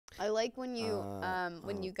I like when you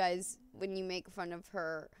when you make fun of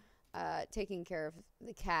her taking care of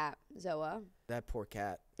the cat, Zoa. That poor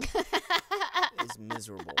cat is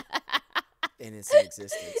miserable in its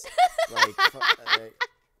existence. Like,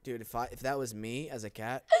 dude, if that was me as a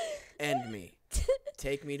cat, end me.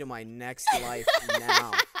 Take me to my next life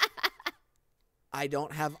now. I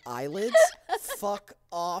don't have eyelids. Fuck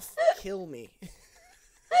off. Kill me.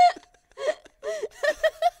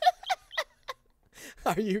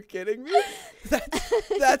 Are you kidding me?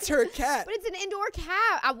 That's her cat. But it's an indoor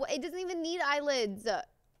cat. It doesn't even need eyelids.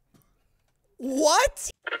 What?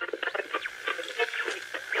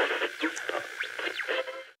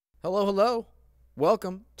 Hello, hello.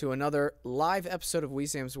 Welcome to another live episode of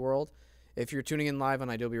Wesam's World. If you're tuning in live on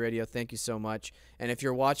Adobe Radio, thank you so much. And if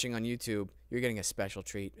you're watching on YouTube, you're getting a special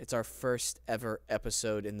treat. It's our first ever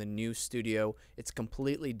episode in the new studio. It's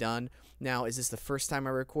completely done. Now, is this the first time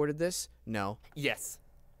I recorded this? No. Yes.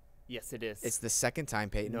 Yes, it is. It's the second time,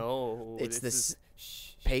 Peyton. No. It's this.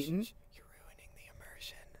 Peyton? You're ruining the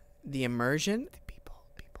immersion. The immersion? The people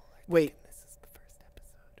are Wait. thinking this is the first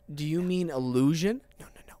episode. Do you mean illusion? No.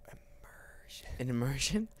 Immersion. An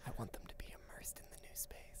immersion? I want them to be immersed in the new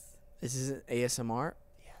space. This isn't ASMR?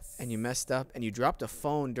 Yes. And you messed up, and you dropped a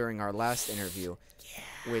phone during our last interview.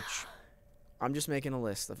 Yeah. Which, I'm just making a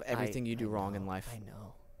list of everything you do wrong in life. I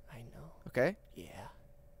know. Okay? Yeah.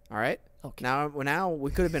 All right? Okay. Now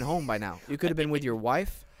we could have been home by now. You could have been with your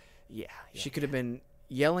wife. Yeah. She could have been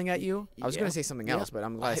yelling at you. I was going to say something else, but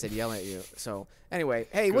I'm glad I said yelling at you. So, anyway,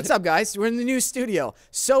 hey, what's up, guys? We're in the new studio.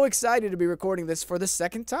 So excited to be recording this for the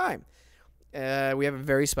second time. We have a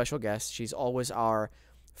very special guest. She's always our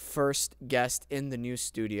first guest in the new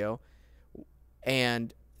studio.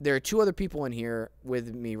 And there are two other people in here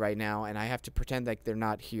with me right now, and I have to pretend like they're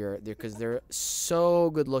not here because they're so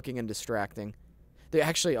good looking and distracting. They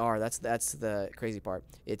actually are. That's the crazy part.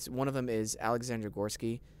 It's one of them is Alexandra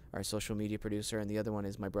Gorski, our social media producer, and the other one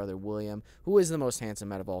is my brother William, who is the most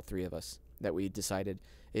handsome out of all three of us that we decided.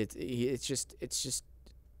 It's just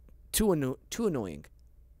too annoying.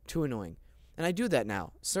 And I do that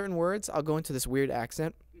now. Certain words, I'll go into this weird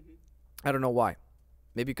accent. I don't know why.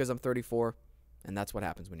 Maybe because I'm 34, and that's what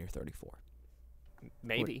happens when you're 34.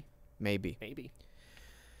 Maybe.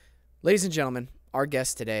 Ladies and gentlemen, our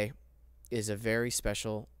guest today is a very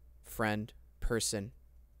special friend, person,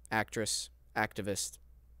 actress, activist.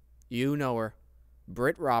 You know her,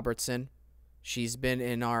 Britt Robertson. She's been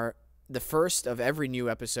in the first of every new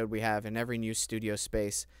episode we have in every new studio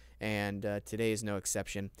space, and today is no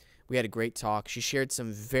exception. We had a great talk. She shared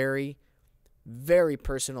some very, very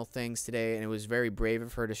personal things today, and it was very brave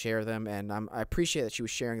of her to share them, and I appreciate that she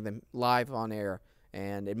was sharing them live on air,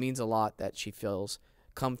 and it means a lot that she feels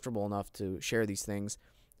comfortable enough to share these things.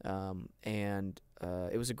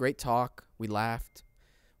 It was a great talk. We laughed.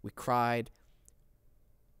 We cried.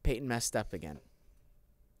 Peyton messed up again.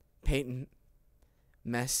 Peyton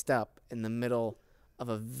messed up in the middle of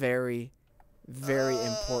a very, very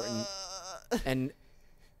important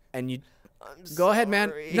and you go ahead,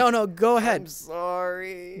 man. No, go ahead. I'm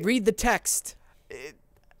sorry. Read the text.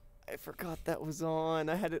 I forgot that was on.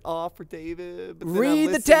 I had it off for David. But Read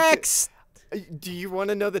the text. Do you want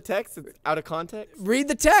to know the text? It's out of context? Read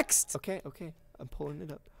the text. Okay. I'm pulling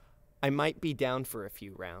it up. I might be down for a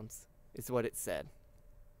few rounds, is what it said.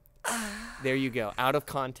 There you go. Out of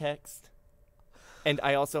context. And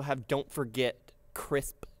I also have don't forget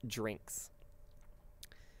crisp drinks.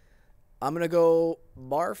 I'm going to go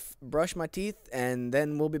barf, brush my teeth, and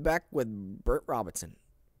then we'll be back with Britt Robertson.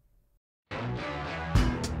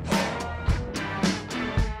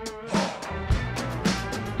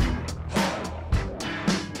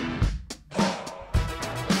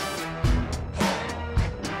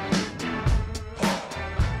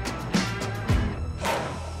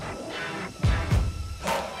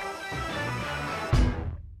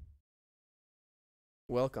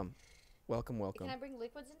 Welcome. Can I bring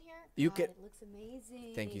liquids in here? You God, can. It looks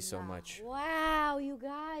amazing. Thank you so much. Wow, you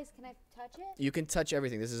guys. Can I touch it? You can touch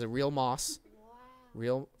everything. This is a real moss.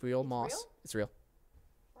 Wow. Real moss. Real? It's real.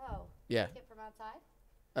 Whoa. Yeah. Take it from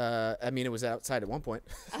outside? I mean, it was outside at one point.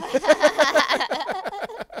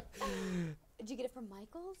 Did you get it from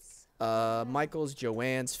Michael's? Michael's,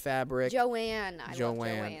 Joanne's Fabric. Joanne. I love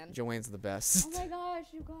Joanne. Joanne's the best. Oh my gosh,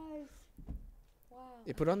 you guys. Wow.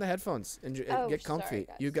 You put on the headphones and get comfy.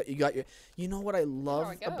 Sorry, You got your. You know what I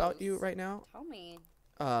love it about goes. you right now? Tell me.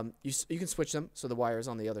 You can switch them so the wire's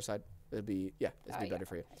on the other side. It'd be better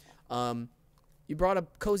for you. Okay. You brought a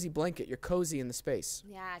cozy blanket. You're cozy in the space.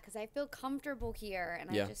 Yeah, because I feel comfortable here,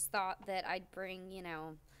 and Yeah. I just thought that I'd bring,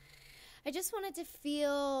 I just wanted to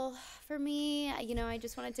feel, for me, you know, I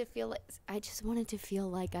just wanted to feel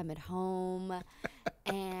like I'm at home,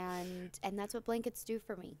 and that's what blankets do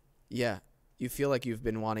for me. Yeah. You feel like you've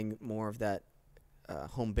been wanting more of that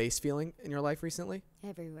home base feeling in your life recently?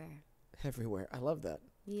 Everywhere. Everywhere. I love that.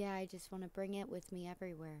 Yeah, I just want to bring it with me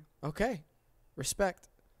everywhere. Okay. Respect.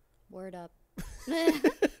 Word up.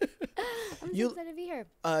 I'm so excited to be here.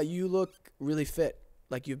 You look really fit.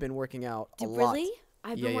 Like you've been working out a lot. Really?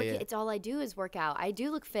 I've been working. It's all I do is work out. I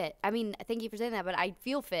do look fit. I mean, thank you for saying that, but I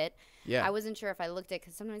feel fit. Yeah. I wasn't sure if I looked it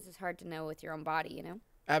because sometimes it's hard to know with your own body, you know?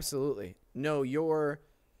 Absolutely. No,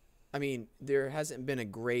 I mean, there hasn't been a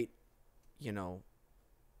great, you know,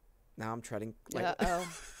 now I'm treading. Like, Uh-oh.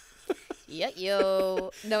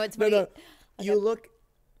 Yo. No, it's funny. No. Okay. You look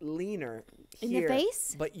leaner In here, the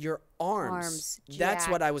face? but your arms that's jacked.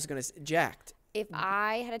 what I was going to say. Jacked. If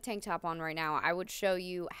I had a tank top on right now, I would show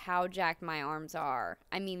you how jacked my arms are.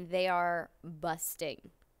 I mean, they are busting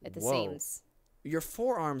at the Whoa. seams. Your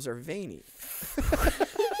forearms are veiny.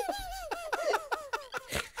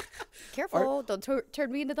 Careful, don't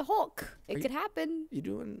turn me into the Hulk. It could happen. You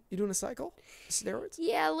doing a cycle? Steroids?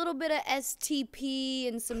 Yeah, a little bit of STP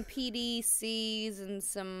and some PDCs and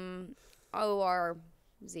some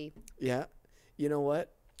ORZ. Yeah. You know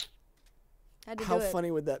what? Had to How do it.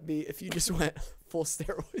 funny would that be if you just went full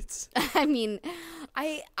steroids? I mean,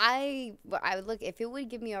 I would look, if it would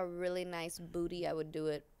give me a really nice booty, I would do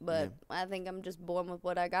it. But I think I'm just born with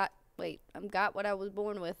what I got. I've got what I was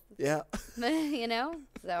born with. Yeah. You know?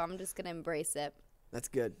 So I'm just going to embrace it That's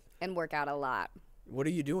good. and work out a lot. What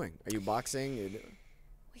are you doing? Are you boxing?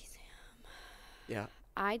 Wesam. Yeah.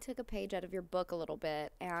 I took a page out of your book a little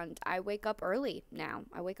bit, and I wake up early now.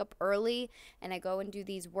 I wake up early, and I go and do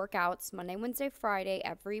these workouts Monday, Wednesday, Friday,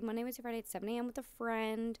 every Monday, Wednesday, Friday at 7 a.m. with a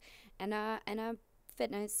friend and a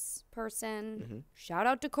fitness person. Mm-hmm. Shout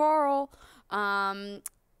out to Carl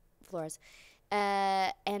Flores.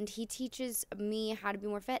 And he teaches me how to be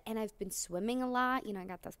more fit, and I've been swimming a lot. You know, I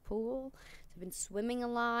got this pool. So I've been swimming a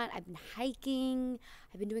lot. I've been hiking.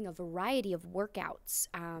 I've been doing a variety of workouts.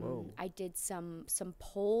 I did some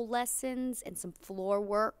pole lessons and some floor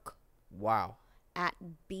work. Wow. At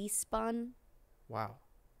B-Spun. Wow.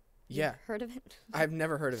 Yeah. Heard of it? I've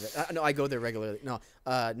never heard of it. No, I go there regularly. No.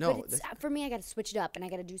 But for me, I got to switch it up, and I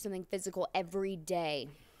got to do something physical every day.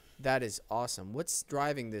 That is awesome. What's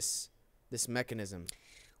driving this mechanism?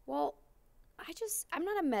 Well, I'm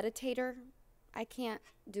not a meditator. I can't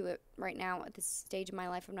do it right now at this stage of my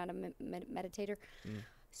life. I'm not a meditator.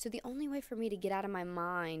 So the only way for me to get out of my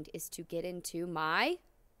mind is to get into my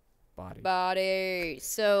body.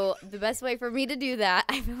 So the best way for me to do that,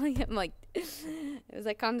 I feel like I'm like, was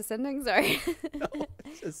that condescending? Sorry. No,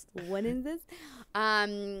 What is this?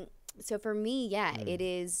 So for me, yeah, it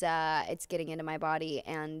is, it's getting into my body,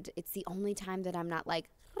 and it's the only time that I'm not like,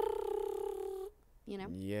 you know?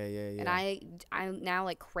 Yeah. And I now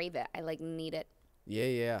like crave it. I like need it.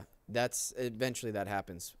 Yeah. That's eventually that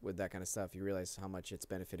happens with that kind of stuff. You realize how much it's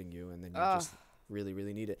benefiting you, and then you just really,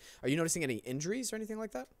 really need it. Are you noticing any injuries or anything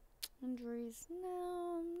like that? Injuries?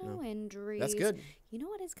 No injuries. That's good. You know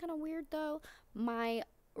what is kind of weird though? My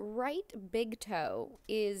right big toe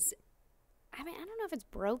is, I mean, I don't know if it's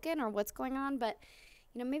broken or what's going on, but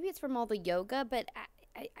you know, maybe it's from all the yoga, but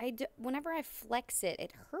whenever I flex it,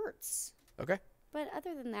 it hurts. Okay. But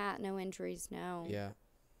other than that, no injuries, no. Yeah.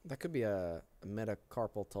 That could be a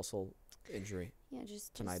metacarpal tussle injury. Yeah,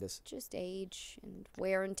 tinnitus. Just age and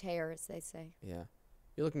wear and tear, as they say. Yeah.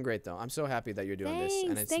 You're looking great, though. I'm so happy that you're doing this.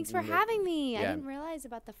 And Thanks for having me. I didn't realize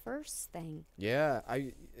about the first thing. Yeah.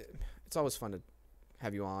 It's always fun to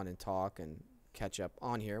have you on and talk and catch up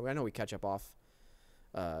on here. I know we catch up off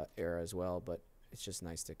air as well, but it's just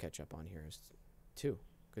nice to catch up on here too,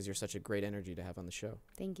 because you're such a great energy to have on the show.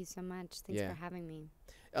 Thank you so much. Thanks for having me.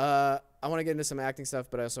 I want to get into some acting stuff,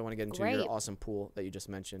 but I also want to get into your awesome pool that you just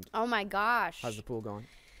mentioned. Oh my gosh. How's the pool going?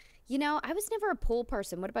 You know, I was never a pool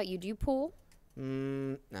person. What about you? Do you pool?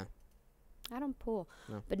 No. I don't pool.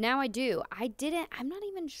 No. But now I do. I'm not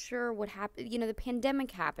even sure what happened. You know, the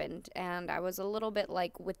pandemic happened, and I was a little bit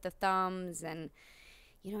like with the thumbs, and,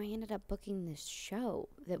 you know, I ended up booking this show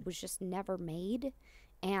that was just never made,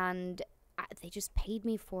 and they just paid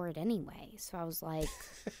me for it anyway. So I was like,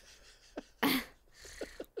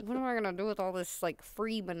 what am I going to do with all this, like,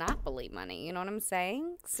 free Monopoly money? You know what I'm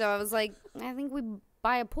saying? So I was like, I think we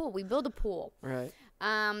buy a pool. We build a pool. Right.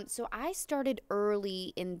 So I started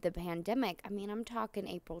early in the pandemic. I mean, I'm talking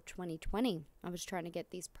April 2020. I was trying to get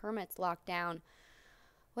these permits locked down.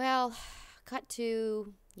 Well, cut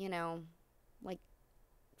to, you know, like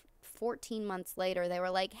 14 months later, they were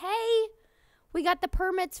like, hey, we got the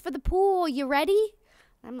permits for the pool. You ready?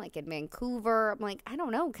 I'm like in Vancouver. I'm like, I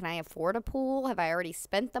don't know. Can I afford a pool? Have I already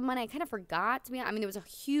spent the money? I kind of forgot to be. I mean, there was a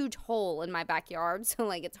huge hole in my backyard, so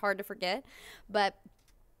like it's hard to forget. But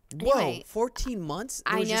anyway, whoa, 14 months?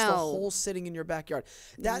 There I was just a know. hole sitting in your backyard.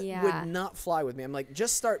 That Yeah. would not fly with me. I'm like,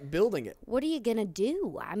 just start building it. What are you gonna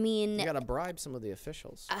do? I mean, You gotta bribe some of the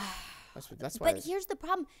officials. That's why. but here's the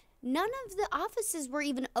problem. None of the offices were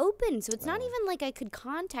even open, so it's not even like I could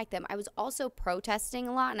contact them. I was also protesting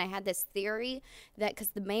a lot, and I had this theory that because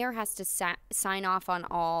the mayor has to sign off on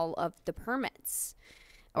all of the permits.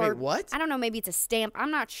 Wait, what? I don't know, maybe it's a stamp.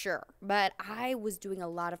 I'm not sure. But I was doing a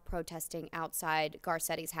lot of protesting outside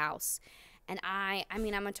Garcetti's house. And I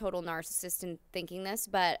mean, I'm a total narcissist in thinking this,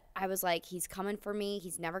 but I was like, he's coming for me.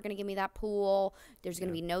 He's never going to give me that pool. There's going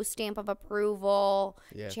to be no stamp of approval.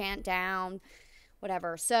 Yeah. Chant down.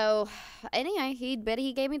 Whatever. So anyway, he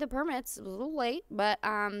gave me the permits. It was a little late, but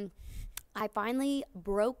I finally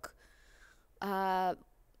broke, well,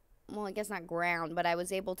 I guess not ground, but I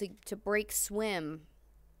was able to break swim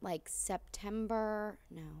like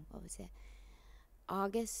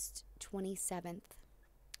August 27th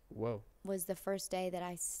Whoa. was the first day that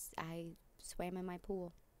I swam in my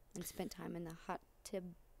pool and spent time in the hot tub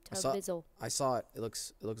bizzle. I saw it. It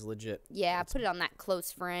looks legit. Yeah, I put it on that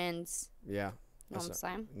close friends. Yeah. You know what I'm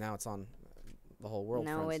saying? Now it's on the whole world.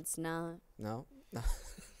 No, friends. it's not. No? No,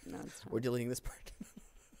 it's not. We're deleting this part.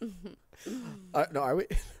 No, are we?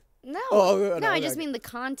 No, Oh, no, I okay, just okay. mean the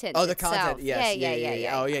content. Oh, the itself. content, yes.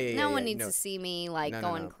 Yeah. Oh, yeah. No one yeah, needs no. to see me like No,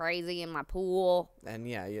 going no. crazy in my pool. And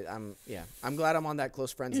I'm glad I'm on that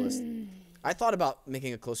close friends list. I thought about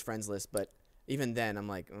making a close friends list, but even then I'm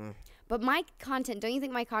like, But my content, don't you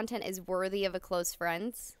think my content is worthy of a close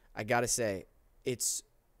friends? I gotta say, it's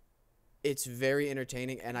very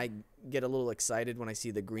entertaining, and I get a little excited when I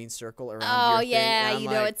see the green circle around Oh your thing, yeah, and I'm you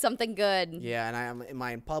know like, it's something good. Yeah, and am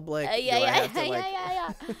I in public? Do I Yeah. have to,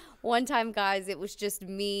 like- One time, guys, it was just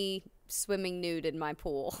me swimming nude in my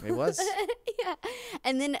pool. It was? Yeah,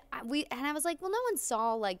 and then I was like, well, no one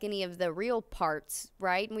saw like any of the real parts,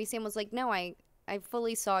 right? And Sam was like, no, I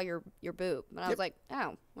fully saw your boob, and I was like,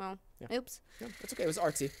 oh, well, Yeah. oops. Yeah, it's okay. It was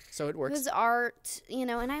artsy, so it It works. was art,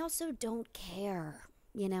 and I also don't care,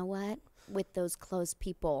 you know what, with those close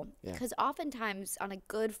people. Yeah. Because oftentimes on a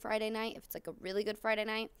good Friday night, if it's like a really good Friday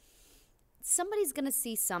night, somebody's going to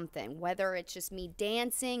see something, whether it's just me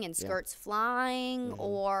dancing and skirts flying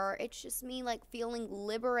or it's just me like feeling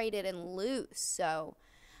liberated and loose. So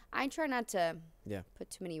I try not to put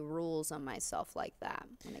too many rules on myself like that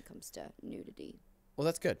when it comes to nudity. Well,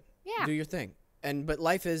 that's good. Yeah. Do your thing. But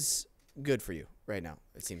life is good for you right now,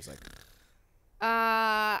 it seems like.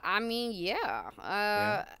 I mean, yeah.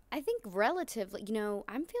 I think relatively,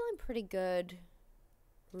 I'm feeling pretty good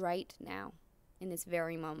right now in this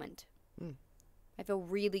very moment. I feel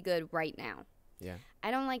really good right now. Yeah.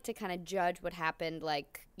 I don't like to kind of judge what happened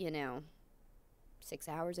 6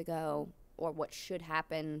 hours ago or what should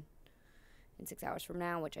happen in 6 hours from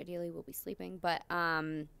now, which ideally we'll be sleeping. But,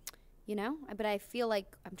 but I feel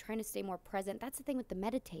like I'm trying to stay more present. That's the thing with the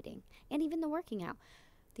meditating and even the working out.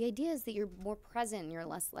 The idea is that you're more present and you're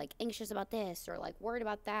less like anxious about this or like worried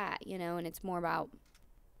about that, and it's more about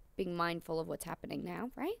being mindful of what's happening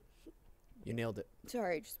now, right? You nailed it.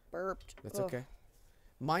 Sorry, I just burped. That's Ugh. okay.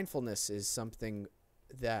 Mindfulness is something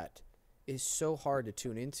that is so hard to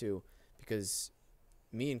tune into because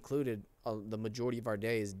me included, the majority of our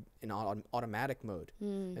day is in automatic mode.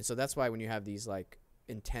 And so that's why when you have these like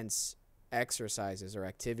intense exercises or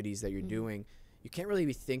activities that you're doing, you can't really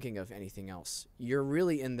be thinking of anything else. You're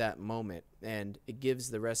really in that moment, and it gives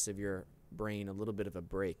the rest of your brain a little bit of a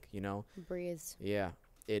break, Breathe. Yeah.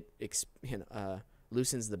 It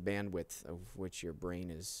loosens the bandwidth of which your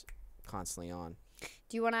brain is constantly on.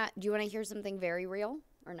 Do you wanna hear something very real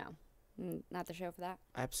or no? Not the show for that.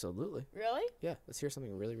 Absolutely. Really? Yeah, let's hear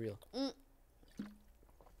something really real.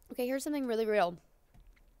 Okay, here's something really real.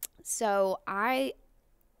 So I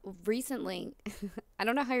recently, I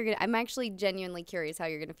don't know how I'm actually genuinely curious how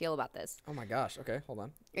you're gonna feel about this. Oh my gosh. Okay, hold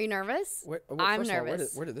on. Are you nervous? I'm first of all,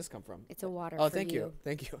 nervous. Where did this come from? It's a water. Oh, for thank you.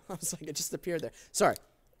 Thank you. I was like, it just appeared there. Sorry.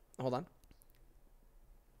 Hold on.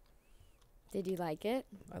 Did you like it?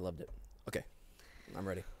 I loved it. Okay, I'm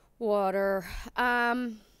ready. Water.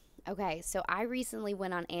 Okay, so I recently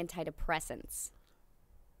went on antidepressants.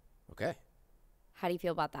 Okay. How do you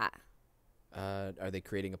feel about that? Are they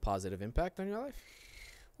creating a positive impact on your life?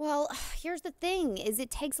 Well, here's the thing, is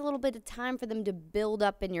it takes a little bit of time for them to build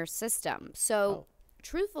up in your system. So,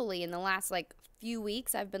 truthfully, in the last, few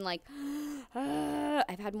weeks, I've been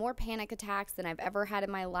I've had more panic attacks than I've ever had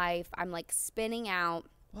in my life. I'm, spinning out.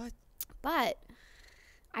 What? But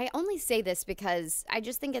I only say this because I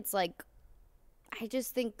just think it's, I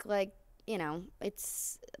just think, like, you know,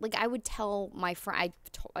 it's like I would tell my friend.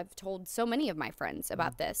 I've told so many of my friends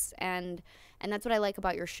about this, and that's what I like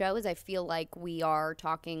about your show is I feel like we are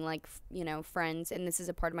talking like, you know, friends, and this is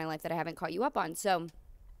a part of my life that I haven't caught you up on. So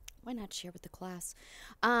why not share with the class?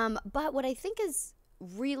 But what I think has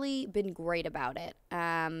really been great about it,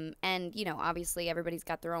 and you know, obviously everybody's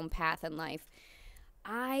got their own path in life.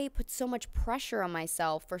 I put so much pressure on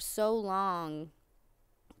myself for so long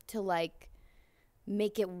to like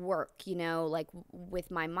make it work, you know, like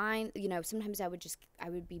with my mind, you know, sometimes I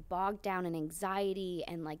would be bogged down in anxiety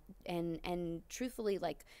and like, and truthfully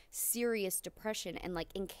like serious depression and like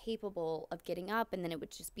incapable of getting up. And then it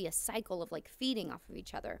would just be a cycle of like feeding off of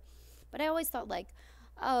each other. But I always thought like,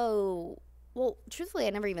 oh, well, truthfully,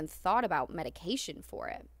 I never even thought about medication for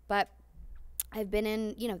it. But I've been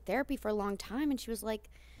in, you know, therapy for a long time. And she was like,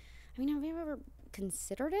 I mean, have you ever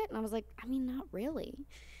considered it? And I was like, I mean, not really.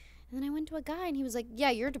 And then I went to a guy and he was like,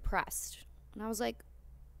 yeah, you're depressed. And I was like,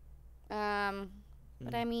 but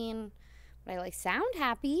I mean, but I like sound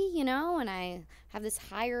happy, you know, and I have this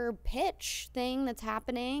higher pitch thing that's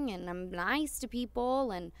happening and I'm nice to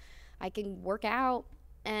people and I can work out.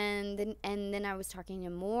 And then I was talking to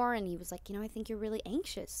him more and he was like, you know, I think you're really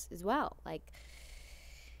anxious as well. Like,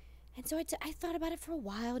 and so I thought about it for a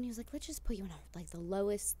while and he was like, let's just put you on like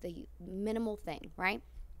the minimal thing, right?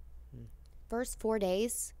 First 4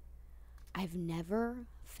 days, I've never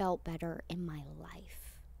felt better in my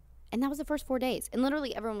life. And that was the first 4 days. And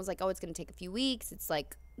literally everyone was like, oh, it's going to take a few weeks. It's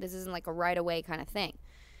like, this isn't like a right away kind of thing.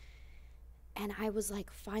 And I was like,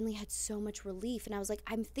 finally had so much relief. And I was like,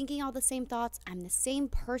 I'm thinking all the same thoughts. I'm the same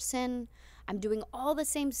person. I'm doing all the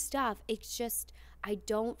same stuff. It's just, I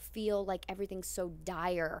don't feel like everything's so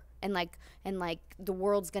dire and like the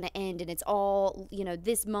world's going to end. And it's all, you know,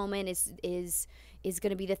 this moment is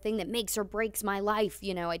going to be the thing that makes or breaks my life.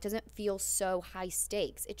 You know, it doesn't feel so high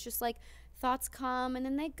stakes. It's just like thoughts come and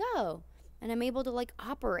then they go. And I'm able to like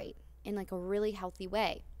operate in like a really healthy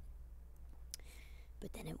way.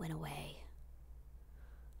 But then it went away.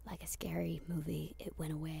 Like a scary movie, it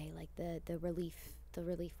went away. Like the relief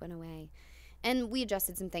went away. And we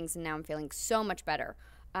adjusted some things and now I'm feeling so much better.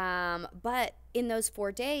 But in those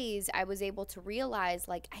 4 days, I was able to realize,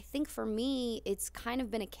 like, I think for me, it's kind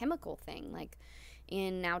of been a chemical thing. Like,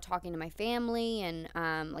 in now talking to my family and,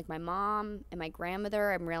 like, my mom and my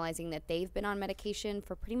grandmother, I'm realizing that they've been on medication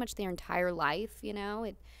for pretty much their entire life, you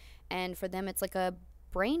know? And for them, it's like a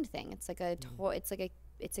brain thing. It's like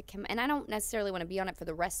and I don't necessarily want to be on it for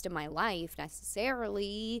the rest of my life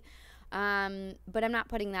necessarily. But I'm not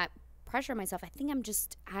putting that pressure on myself. I think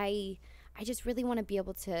I just really want to be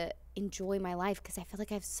able to enjoy my life because I feel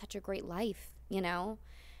like I have such a great life, you know?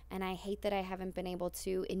 And I hate that I haven't been able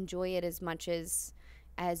to enjoy it as much as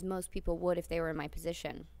most people would if they were in my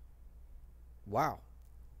position. Wow.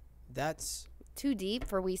 That's too deep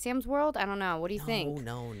for Wesam's world? I don't know. What do you think?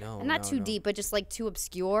 No. And not too deep, but just like too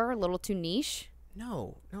obscure, a little too niche?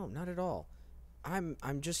 No, not at all. I'm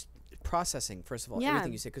just processing, first of all,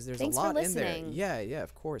 everything you say, because there's a lot in there. Yeah,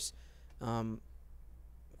 of course.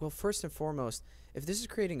 Well, first and foremost, if this is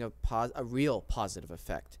creating a real positive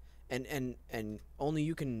effect, and only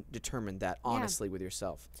you can determine that honestly with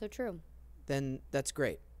yourself. So true. Then that's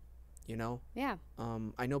great, you know? Yeah.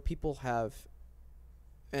 I know people have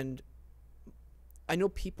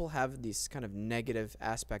this kind of negative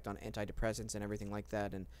aspect on antidepressants and everything like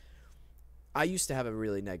that, and I used to have a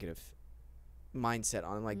really negative mindset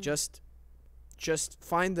on like just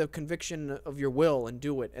find the conviction of your will and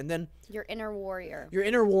do it, and then your inner warrior.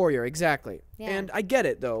 Exactly. Yeah. And I get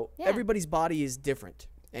it though. Yeah. Everybody's body is different,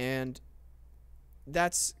 and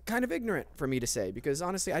that's kind of ignorant for me to say because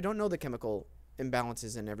honestly, I don't know the chemical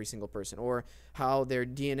imbalances in every single person or how their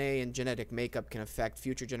DNA and genetic makeup can affect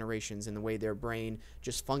future generations and the way their brain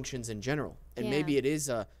just functions in general. And maybe it is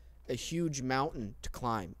a huge mountain to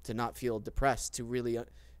climb to not feel depressed, to really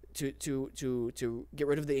to get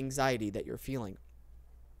rid of the anxiety that you're feeling.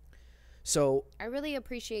 So I really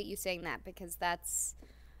appreciate you saying that because that's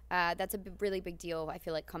a really big deal, I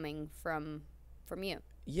feel like, coming from you.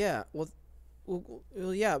 Yeah. Well,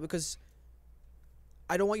 yeah, because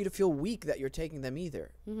I don't want you to feel weak that you're taking them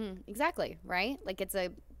either. Mm-hmm. Exactly, right? Like it's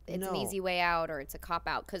an easy way out or it's a cop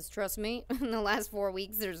out, because trust me, in the last 4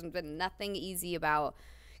 weeks there's been nothing easy about,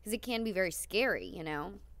 because it can be very scary, you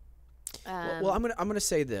know. Well, I'm gonna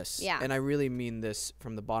say this, and I really mean this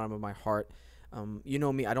from the bottom of my heart. You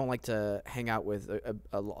know me, I don't like to hang out with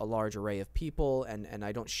a large array of people, and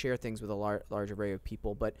I don't share things with a large array of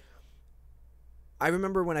people. But I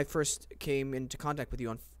remember when I first came into contact with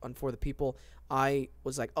you on For the People, I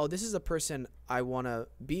was like, oh, this is a person I want to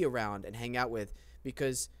be around and hang out with,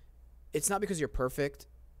 because it's not because you're perfect.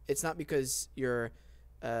 It's not because you're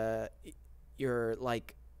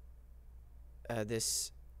like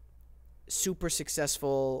this super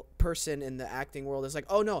successful person in the acting world. It's like,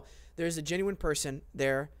 oh no, there's a genuine person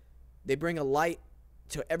there. They bring a light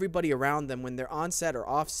to everybody around them when they're on set or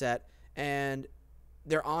off set, and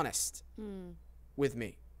they're honest with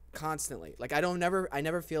me constantly. Like I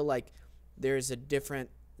never feel like there's a different,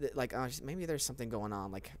 like maybe there's something going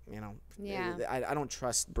on. Like, you know, I don't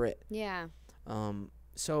trust Britt. Yeah.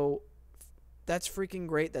 So that's freaking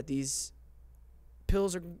great that these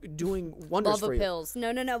pills are doing wonders for you. Pills.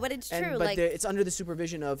 No, but it's true. But it's under the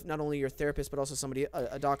supervision of not only your therapist but also somebody,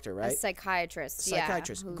 a doctor, right? A psychiatrist.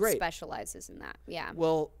 Who great. specializes in that. Yeah.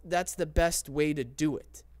 Well, that's the best way to do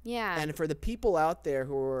it. Yeah. And for the people out there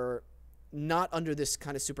who are not under this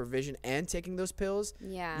kind of supervision and taking those pills,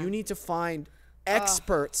 you need to find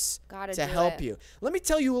experts to help you. Let me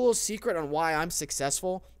tell you a little secret on why I'm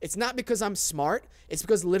successful. It's not because I'm smart. It's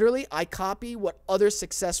because literally I copy what other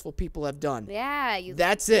successful people have done. Yeah,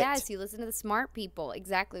 that's it. Yes, you listen to the smart people.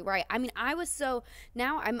 Exactly right. I mean,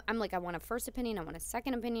 now I'm like, I want a first opinion, I want a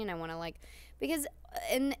second opinion, I want to like, because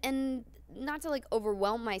and not to like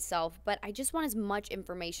overwhelm myself, but I just want as much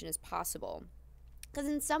information as possible. Because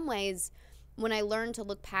in some ways, when I learned to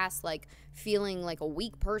look past like feeling like a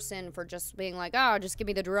weak person for just being like, oh, just give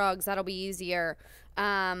me the drugs, that'll be easier.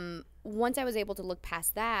 Once I was able to look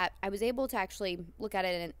past that, I was able to actually look at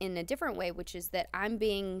it in a different way, which is that I'm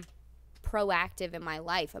being proactive in my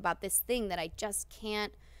life about this thing that I just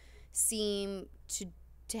can't seem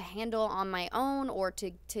to handle on my own, or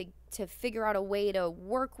to figure out a way to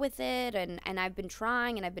work with it. And I've been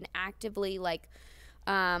trying, and I've been actively like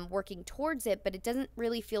working towards it, but it doesn't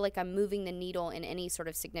really feel like I'm moving the needle in any sort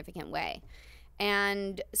of significant way.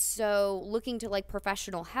 And so looking to like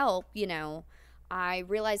professional help, you know, I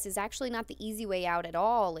realized is actually not the easy way out at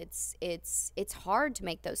all. It's hard to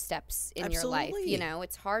make those steps in your life. You know,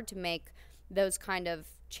 it's hard to make those kind of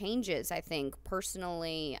changes, I think,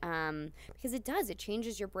 personally, because it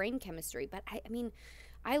changes your brain chemistry. But I mean,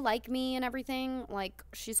 I like me and everything. Like,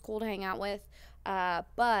 she's cool to hang out with.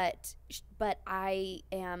 But I've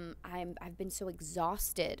been so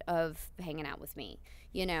exhausted of hanging out with me,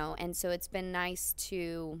 you know, and so it's been nice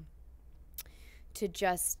to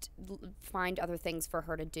just find other things for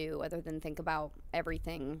her to do other than think about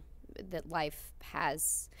everything that life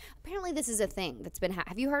has. Apparently this is a thing that's been,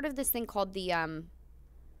 have you heard of this thing called the,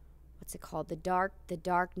 what's it called? The dark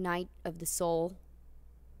night of the soul.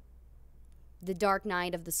 The dark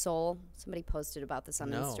night of the soul. Somebody posted about this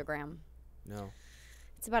on Instagram. No.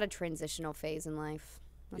 It's about a transitional phase in life.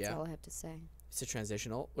 That's all I have to say. It's a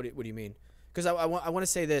transitional? What do you mean? Because I want to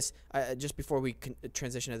say this, just before we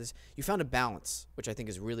transition to this. You found a balance, which I think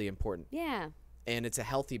is really important. Yeah. And it's a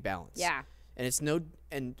healthy balance. Yeah.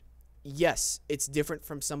 And yes, it's different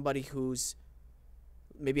from somebody who's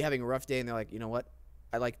maybe having a rough day and they're like, you know what?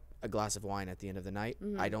 I like a glass of wine at the end of the night.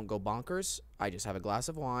 Mm-hmm. I don't go bonkers. I just have a glass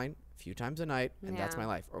of wine a few times a night, and that's my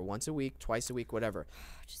life. Or once a week, twice a week, whatever.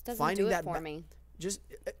 Just doesn't do it for me.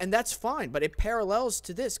 And that's fine, but it parallels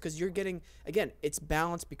to this because you're getting, again, it's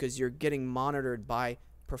balanced because you're getting monitored by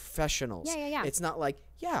professionals. Yeah. It's not like,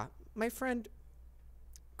 my friend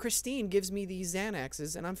Christine gives me these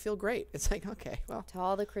Xanaxes and I feel great. It's like, okay, well. To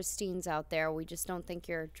all the Christines out there, we just don't think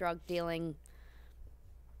you're drug dealing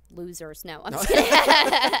losers. No, I'm just kidding.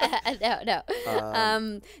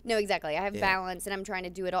 No, exactly. I have balance, and I'm trying to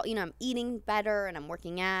do it all. You know, I'm eating better, and I'm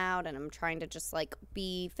working out, and I'm trying to just like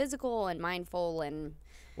be physical and mindful. And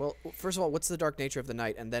well, first of all, what's the dark nature of the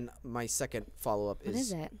night? And then my second follow-up is, what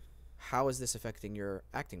is it? How is this affecting your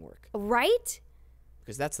acting work? Right?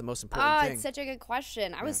 Because that's the most important thing. Oh, it's such a good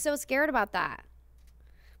question. I was so scared about that.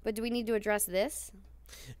 But do we need to address this?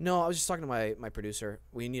 No, I was just talking to my producer.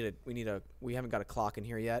 We haven't got a clock in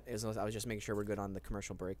here yet. I was just making sure we're good on the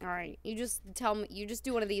commercial break. All right. You just tell me, you just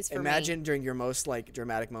do one of these for me. Imagine during your most like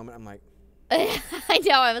dramatic moment, I'm like, I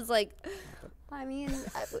know. I was like, I mean,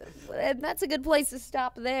 that's a good place to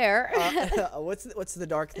stop there. What's the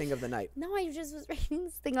dark thing of the night? No, I just was reading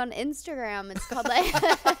this thing on Instagram. It's called like,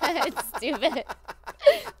 it's stupid.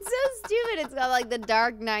 It's so stupid. It's called like the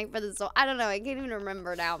dark night for the soul. I don't know. I can't even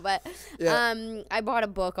remember now. But I bought a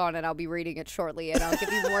book on it. I'll be reading it shortly, and I'll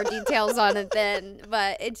give you more details on it then.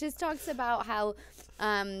 But it just talks about how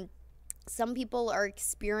some people are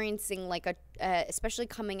experiencing like especially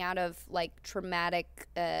coming out of like traumatic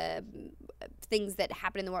things that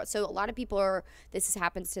happen in the world. So a lot of people this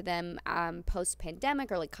happens to them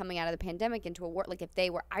post-pandemic, or like coming out of the pandemic into a war. Like if they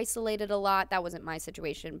were isolated a lot, that wasn't my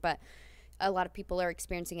situation, but a lot of people are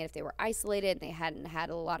experiencing it if they were isolated, they hadn't had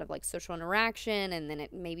a lot of like social interaction, and then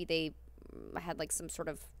maybe they had like some sort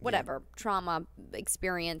of whatever trauma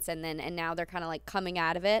experience, and now they're kind of like coming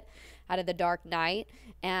out of the dark night,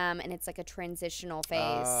 and it's like a transitional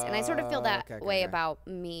phase, and I sort of feel that way about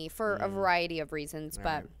me for a variety of reasons,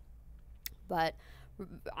 but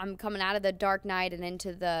I'm coming out of the dark night and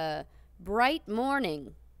into the bright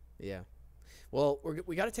morning. Yeah. Well,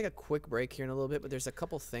 we got to take a quick break here in a little bit, but there's a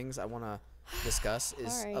couple things I want to discuss.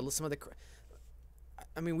 Some of the.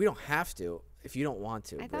 I mean, we don't have to if you don't want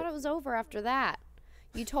to. I thought it was over after that.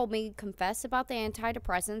 You told me confess about the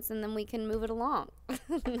antidepressants, and then we can move it along.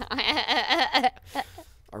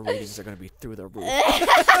 Our ratings are going to be through the roof.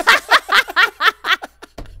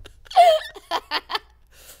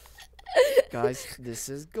 Guys, this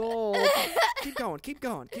is gold. Keep going, keep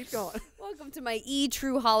going, keep going. Welcome to my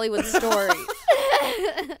true Hollywood story.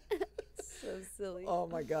 So silly. Oh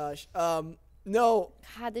my gosh. No.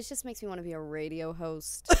 God, this just makes me want to be a radio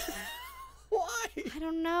host. Why? I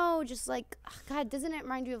don't know. Just like, God, doesn't it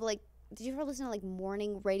remind you of like, did you ever listen to like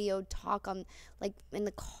morning radio talk on like in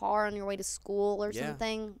the car on your way to school or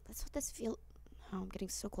something? That's what this feels. Oh, I'm getting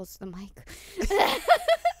so close to the mic.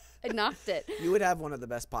 I knocked it. You would have one of the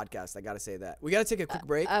best podcasts. I got to say that. We got to take a quick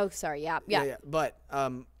break. Oh, sorry. Yeah. But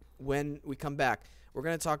when we come back, we're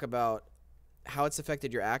going to talk about how it's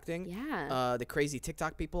affected your acting. Yeah. The crazy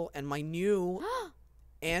TikTok people and my new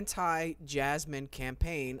anti-Jasmine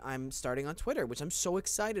campaign I'm starting on Twitter, which I'm so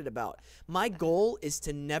excited about. My goal is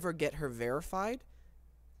to never get her verified.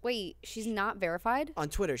 Wait, she's not verified? On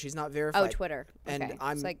Twitter, she's not verified. Oh, Twitter. And okay.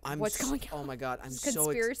 I'm what's going on? Oh my God, I'm so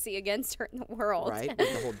conspiracy against her in the world. Right,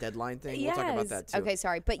 with the whole deadline thing. Yes. We'll talk about that too. Okay,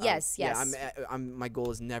 sorry, but yes. Yeah, my goal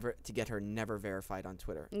is never to get her never verified on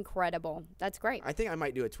Twitter. Incredible. That's great. I think I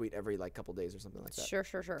might do a tweet every like couple days or something like that. Sure.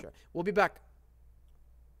 We'll be back.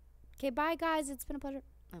 Okay, bye guys. It's been a pleasure.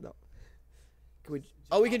 No.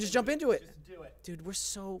 We can just jump into it. Just do it. Dude, we're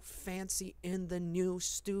so fancy in the new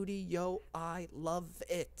studio. I love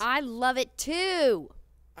it. I love it too.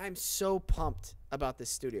 I'm so pumped about this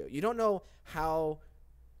studio. You don't know how.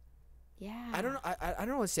 Yeah. I don't know. I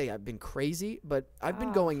don't want to say I've been crazy, but I've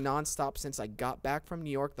been going nonstop since I got back from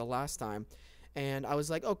New York the last time. And I was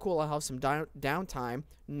like, oh, cool. I'll have some downtime.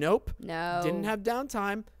 Nope. No. Didn't have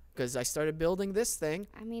downtime because I started building this thing.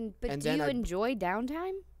 I mean, but do you enjoy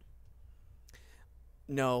downtime?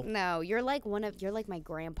 No, you're like my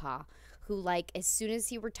grandpa, who like as soon as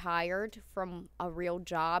he retired from a real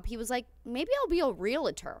job, he was like, maybe I'll be a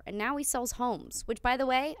realtor, and now he sells homes, which by the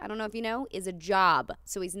way, I don't know if you know, is a job,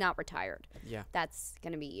 so he's not retired. Yeah, that's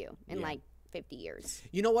gonna be you in like 50 years.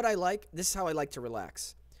 You know what I like? This is how I like to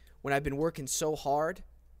relax. When I've been working so hard,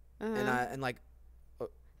 and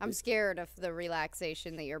I'm scared of the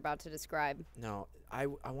relaxation that you're about to describe. No, I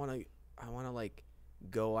wanna like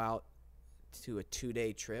go out to a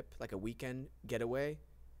 2-day trip, like a weekend getaway,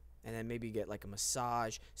 and then maybe get like a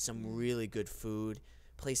massage, some really good food,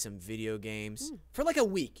 play some video games for like a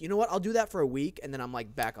week. You know what? I'll do that for a week, and then I'm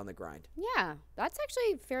like back on the grind. Yeah, that's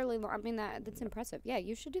actually fairly long. I mean, that's impressive. Yeah,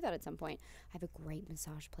 you should do that at some point. I have a great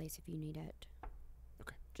massage place if you need it.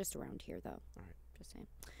 Okay. Just around here, though. All right. Just saying.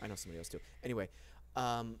 I know somebody else too. Anyway,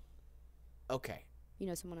 okay. You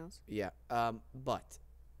know someone else? Yeah. But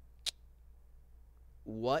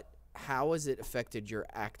how has it affected your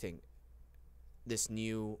acting? This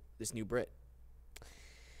new Britt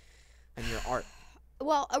and your art.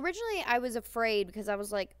 Well, originally I was afraid because I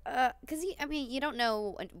was like, you don't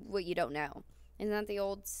know what you don't know. Isn't that the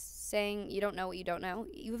old saying? You don't know what you don't know.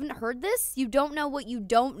 You haven't heard this? You don't know what you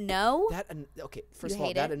don't know. First of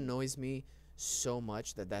all, that annoys me so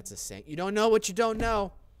much that's a saying. You don't know what you don't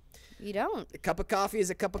know. You don't. A cup of coffee is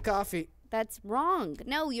a cup of coffee. That's wrong.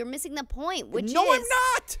 No, you're missing the point. I'm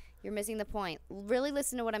not. You're missing the point. Really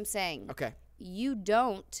listen to what I'm saying. Okay. You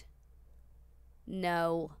don't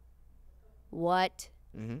know what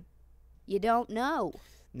you don't know.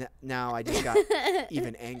 Now I just got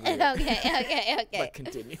even angrier. Okay. But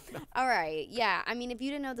continue. No. All right. Yeah. I mean, if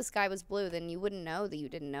you didn't know the sky was blue, then you wouldn't know that you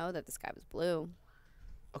didn't know that the sky was blue.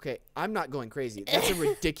 Okay, I'm not going crazy. That's a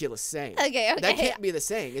ridiculous saying. Okay. That can't be the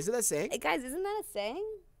saying. Is it a saying? Hey, guys, isn't that a saying?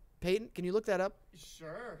 Peyton, can you look that up?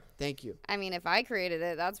 Sure. Thank you. I mean, if I created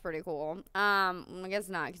it, that's pretty cool. I guess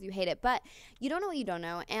not because you hate it. But you don't know what you don't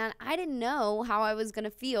know. And I didn't know how I was going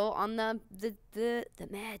to feel on the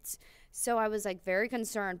meds. So I was like very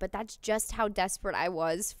concerned. But that's just how desperate I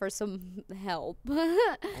was for some help. Oh,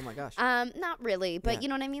 my gosh. Not really. But you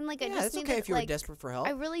know what I mean? Like, I just it's needed, okay if you were desperate for help.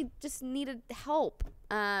 I really just needed help.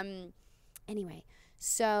 Anyway,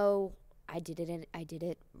 so I did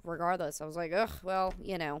it regardless. I was like, ugh, well,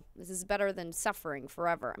 this is better than suffering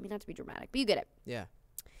forever. I mean, not to be dramatic, but you get it. Yeah.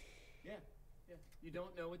 Yeah. You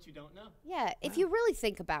don't know what you don't know. Yeah, if you really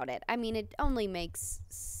think about it, I mean, it only makes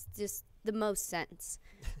just the most sense.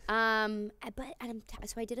 So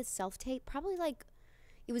I did a self-tape, probably like,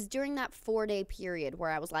 it was during that 4-day period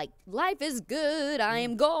where I was like, life is good, I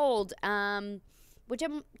am gold. Which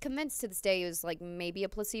I'm convinced to this day is like maybe a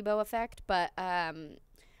placebo effect, but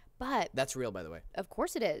that's real, by the way. Of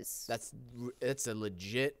course it is. It's a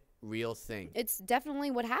legit real thing. It's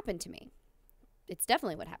definitely what happened to me.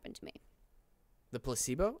 The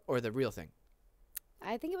placebo or the real thing?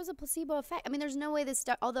 I think it was a placebo effect. I mean, there's no way this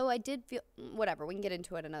stuff, although I did feel, whatever, we can get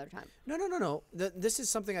into it another time. No. This is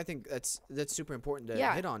something I think that's super important to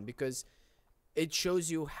hit on, because it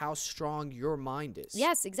shows you how strong your mind is.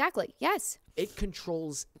 Yes, exactly. Yes. It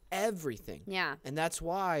controls everything. Yeah. And that's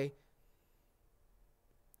why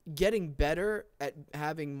getting better at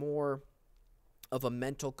having more of a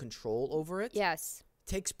mental control over it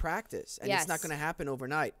takes practice. And it's not going to happen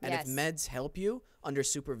overnight. And if meds help you under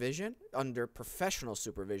supervision, under professional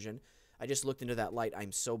supervision, I just looked into that light.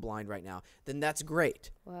 I'm so blind right now. Then that's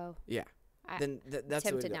great. Whoa. Yeah. That's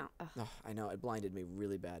tempted now. Oh, I know. It blinded me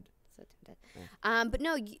really bad. So tempted. But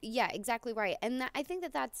no, exactly right. And I think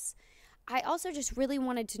that's, I also just really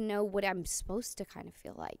wanted to know what I'm supposed to kind of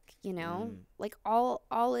feel like, you know? Like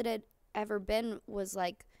all it had ever been was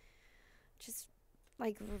like, just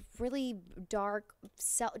like really dark,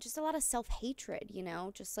 just a lot of self-hatred, you know?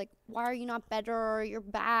 Just like, why are you not better? You're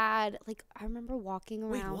bad. Like, I remember walking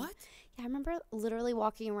around. Wait, what? Yeah, I remember literally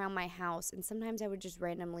walking around my house, and sometimes I would just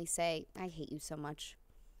randomly say, I hate you so much.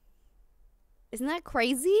 Isn't that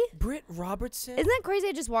crazy? Britt Robertson? Isn't that crazy?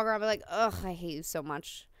 I just walk around and be like, ugh, I hate you so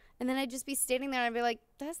much. And then I'd just be standing there and I'd be like,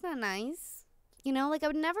 that's not nice. You know, like I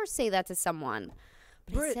would never say that to someone.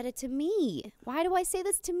 But Britt. I said it to me. Why do I say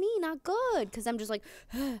this to me? Not good. Because I'm just like,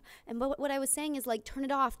 ugh. And what I was saying is like, turn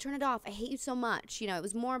it off. I hate you so much. You know, it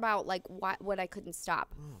was more about like what I couldn't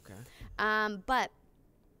stop. Oh, okay.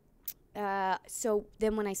 So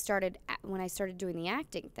then when I started doing the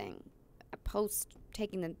acting thing, post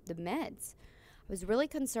taking the meds, I was really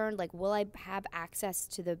concerned, like, will I have access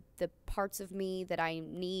to the parts of me that I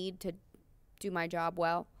need to do my job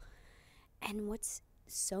well? And what's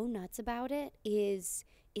so nuts about it is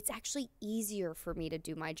it's actually easier for me to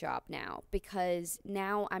do my job now, because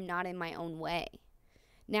now I'm not in my own way.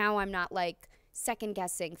 Now I'm not like second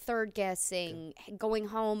guessing, third guessing, going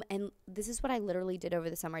home. And this is what I literally did over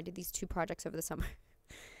the summer. I did these 2 projects over the summer.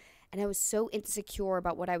 And I was so insecure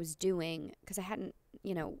about what I was doing because I hadn't,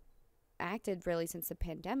 acted really since the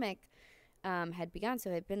pandemic had begun.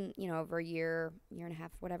 So it had been, over a year and a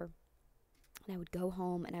half, whatever. And I would go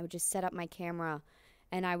home and I would just set up my camera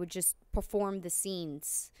and I would just perform the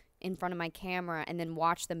scenes in front of my camera and then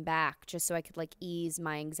watch them back just so I could like ease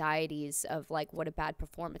my anxieties of like what a bad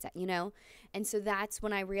performance, And so that's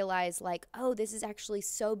when I realized like, oh, this is actually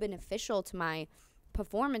so beneficial to my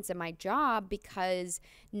performance and my job, because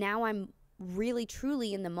now I'm really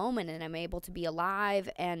truly in the moment and I'm able to be alive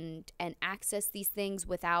and access these things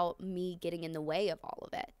without me getting in the way of all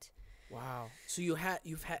of it. Wow. So you've had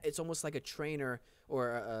it's almost like a trainer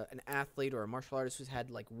or an athlete or a martial artist who's had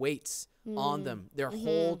like weights on them their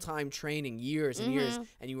whole time training, years and years,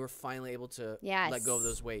 and you were finally able to let go of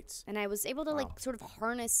those weights. And I was able to like sort of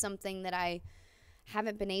harness something that I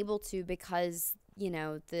haven't been able to because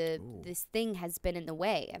this thing has been in the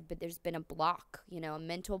way. There's been a block, a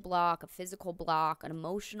mental block, a physical block, an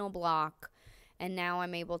emotional block, and now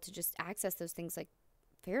I'm able to just access those things like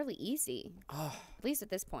fairly easy. Oh. At least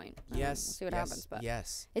at this point. Yes. We'll see what happens, but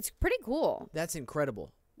yes, it's pretty cool. That's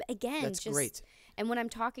incredible. But again, that's great. And when I'm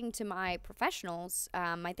talking to my professionals,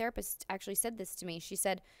 my therapist actually said this to me. She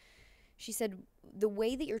said, the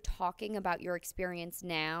way that you're talking about your experience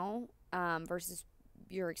now versus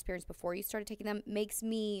your experience before you started taking them makes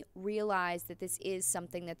me realize that this is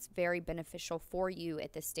something that's very beneficial for you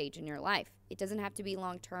at this stage in your life. It doesn't have to be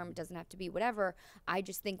long term. It doesn't have to be whatever. I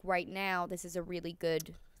just think right now this is a really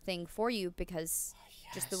good thing for you because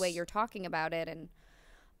just the way you're talking about it.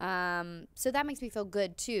 And so that makes me feel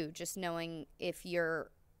good too, just knowing if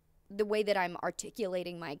the way that I'm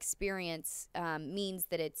articulating my experience means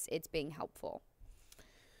that it's being helpful.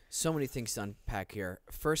 So many things to unpack here.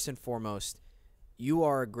 First and foremost, you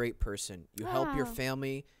are a great person. You help your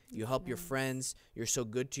family. You help your friends. You're so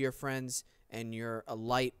good to your friends. And you're a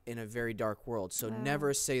light in a very dark world. So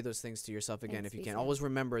never say those things to yourself again if you can. Always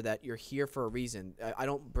remember that you're here for a reason. I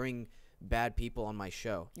don't bring bad people on my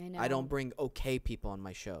show. I know. I don't bring okay people on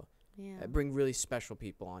my show. Yeah. I bring really special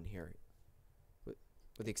people on here, with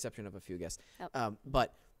the exception of a few guests. Oh.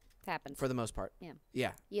 But It happens. for the most part. Yeah.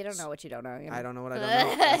 Yeah. You don't know what you don't know. I don't know what I don't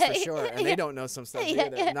know. That's for sure. And they don't know some stuff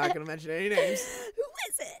either. I'm not going to mention any names. Who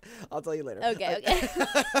is it? I'll tell you later. Okay.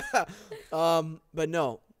 But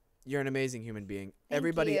no, you're an amazing human being. Thank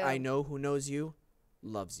Everybody you. I know who knows you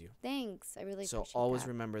loves you. Thanks. I really So appreciate always that.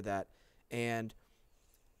 remember that. And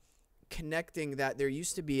connecting that, there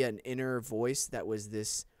used to be an inner voice that was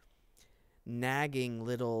this nagging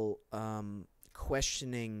little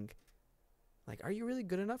questioning, like, are you really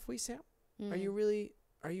good enough, Wesam? Are you really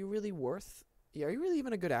worth? Are you really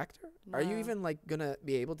even a good actor? Are you Wow. even like gonna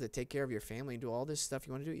be able to take care of your family and do all this stuff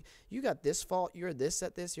you want to do? You got this fault. You're this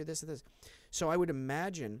at this. You're this at this. So I would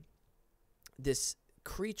imagine this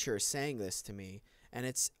creature saying this to me, and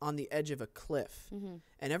it's on the edge of a cliff. Mm-hmm.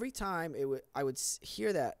 And every time I would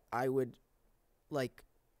hear that, I would like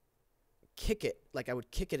kick it. Like I would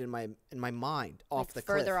kick it in my mind off Like the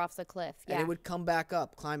cliff. further off the cliff. Yeah. And it would come back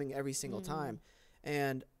up, climbing every single time.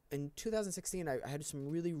 And in 2016, I had some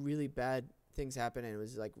really, really bad things happen, and it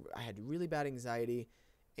was like I had really bad anxiety.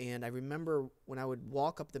 And I remember when I would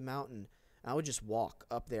walk up the mountain, I would just walk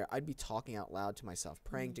up there, I'd be talking out loud to myself,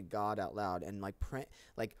 praying to God out loud, and like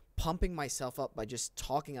pumping myself up by just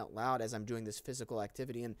talking out loud as I'm doing this physical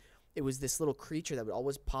activity. And it was this little creature that would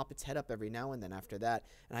always pop its head up every now and then after that.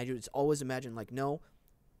 And I just always imagine, like, no,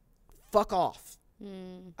 fuck off.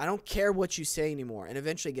 I don't care what you say anymore. And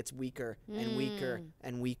eventually it gets weaker and weaker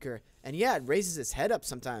and weaker. And yeah, it raises its head up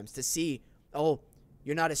sometimes to see, oh,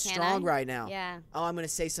 you're not as strong right now. Yeah. Oh, I'm going to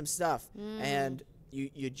say some stuff. And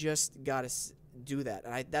you just got to do that.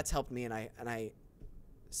 And that's helped me. And I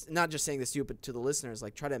not just saying this to you, but to the listeners,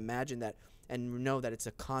 like, try to imagine that and know that it's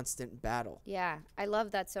a constant battle. Yeah, I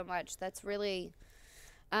love that so much. That's really,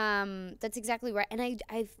 that's exactly right. And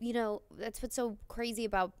I've, that's what's so crazy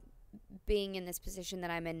about being in this position that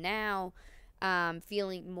I'm in now,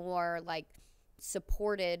 feeling more like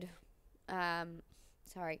supported. Sorry,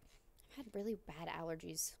 I've had really bad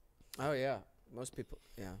allergies. Oh, yeah. Most people,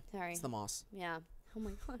 yeah. Sorry. It's the moss. Yeah. Oh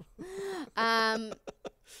my god.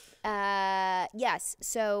 Yes.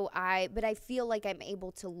 So but I feel like I'm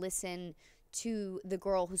able to listen to the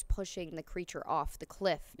girl who's pushing the creature off the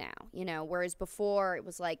cliff now, whereas before it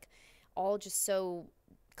was like all just so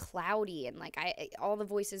cloudy, and like all the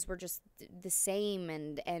voices were just the same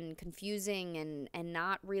and confusing and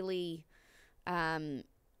not really, none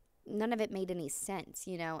of it made any sense,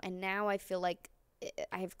 and now I feel like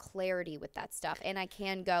I have clarity with that stuff, and I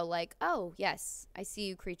can go like, oh yes, I see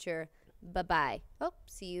you, creature, bye-bye. Oh,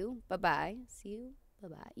 see you, bye-bye. See you,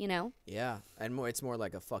 bye-bye, Yeah, and it's more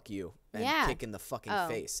like a fuck you and kick in the fucking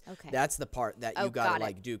face. Okay. That's the part that you got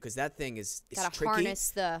gotta it. do, because that thing is Gotta tricky.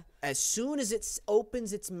 harness the... As soon as it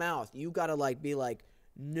opens its mouth, you gotta like be like,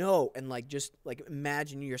 no, and like just like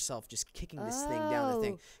imagine yourself just kicking this thing down the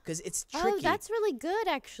thing, because it's tricky. Oh, that's really good,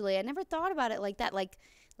 actually. I never thought about it like that. Like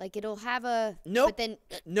it'll have a... Nope. But then...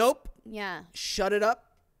 Nope. Yeah. Shut it up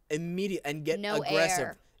immediately and get No aggressive.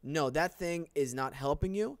 air. No, that thing is not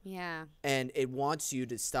helping you, Yeah. and it wants you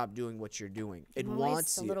to stop doing what you're doing. It I'm wants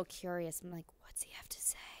always a you. little curious. I'm like, what's he have to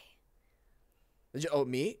say? Oh,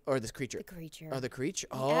 me or this creature? The creature. Oh, the creature.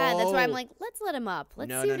 Oh, Yeah, that's why I'm like, let's let him up. Let's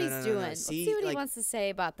No, see no, what no, he's no, no, doing. no. Let's See, see what like- he wants to say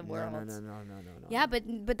about the no, world. no. Yeah,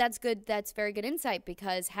 but that's very good insight,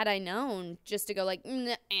 because had I known just to go like,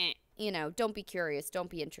 don't be curious, don't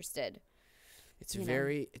be interested. It's you know.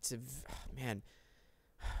 very. Man.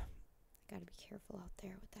 Gotta be careful out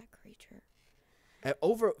there with that creature.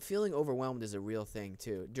 Feeling overwhelmed is a real thing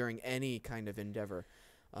too during any kind of endeavor.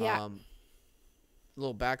 Yeah.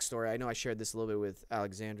 Little backstory. I know I shared this a little bit with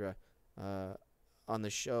Alexandra on the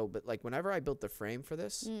show, but like whenever I built the frame for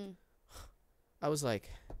this, I was like,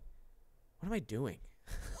 "What am I doing?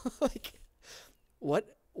 Like,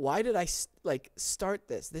 what? Why did I start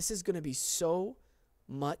this? This is gonna be so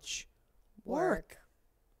much work.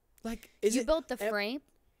 Like, You built the frame?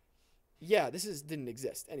 Yeah, this didn't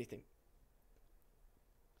exist anything.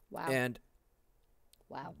 Wow. And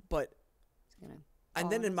Wow. but It's gonna and fall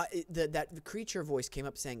then on in us. that creature voice came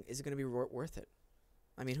up saying, "Is it going to be worth it?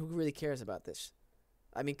 I mean, who really cares about this?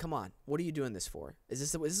 I mean, come on. What are you doing this for? This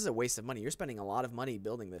is a waste of money. You're spending a lot of money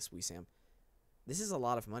building this, Wesam. This is a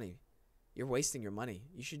lot of money. You're wasting your money.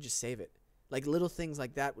 You should just save it." Like little things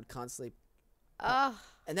like that would constantly Ugh.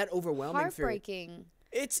 and that overwhelming fear. Heartbreaking.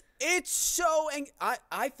 It's so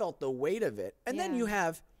I felt the weight of it. And then Yeah. you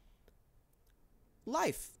have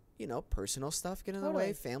life, personal stuff get in the way,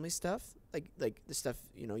 Totally. family stuff, like the stuff,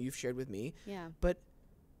 you've shared with me. Yeah. But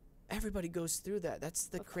everybody goes through that. That's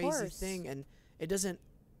the Of crazy course. thing, and it doesn't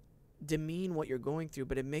demean what you're going through,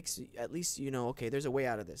 but it makes at least okay, there's a way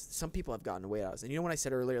out of this. Some people have gotten a way out of this. And when I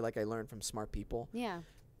said earlier, like I learned from smart people, Yeah.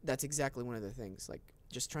 that's exactly one of the things. Like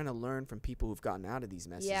just trying to learn from people who've gotten out of these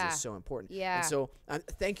messes Yeah. is so important. Yeah. And so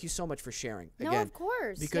thank you so much for sharing No, again, of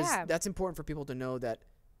course. because yeah. that's important for people to know that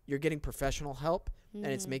you're getting professional help, and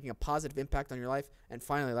it's making a positive impact on your life. And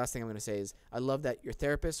finally, last thing I'm going to say is I love that your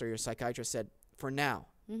therapist or your psychiatrist said, for now.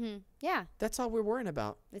 Yeah. That's all we're worrying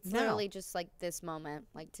about. It's now. literally just like this moment,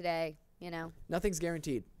 like today, you know. Nothing's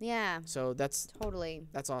guaranteed. Yeah. So that's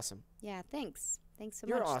awesome. Yeah, thanks. Thanks so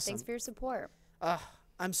You're much. awesome. Thanks for your support.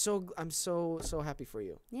 I'm so happy for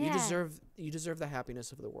you. Yeah. You deserve the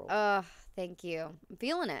happiness of the world. Thank you. I'm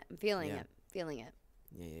feeling it. I'm feeling Yeah. it. Feeling it.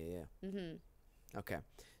 Yeah. Okay.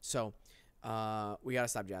 So, we got to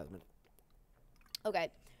stop Jasmine. Okay.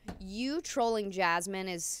 You trolling Jasmine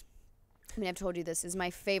is, I mean, I've told you this, is my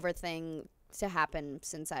favorite thing to happen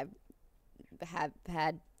since I've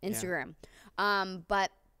had Instagram.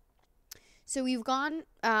 But so you've gone,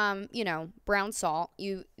 you know, brown salt.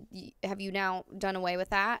 Have you now done away with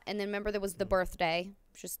that? And then remember there was the birthday.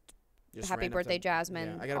 Just happy birthday,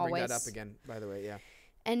 Jasmine. Yeah, I got to bring that up again, by the way. Yeah.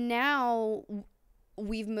 And now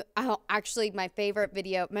actually my favorite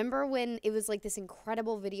video. Remember when it was like this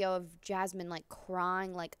incredible video of Jasmine like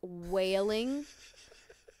crying, like wailing,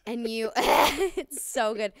 and it's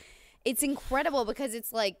so good. It's incredible because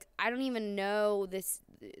it's like I don't even know this.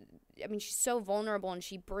 I mean, she's so vulnerable, and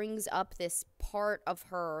she brings up this part of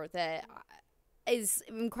her that is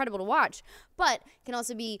incredible to watch, but can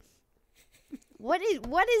also be. What is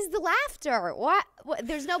the laughter? What?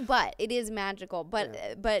 There's no but. It is magical, but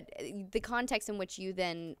the context in which you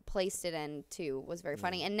then placed it in too was very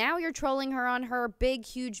funny. And now you're trolling her on her big,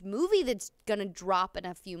 huge movie that's gonna drop in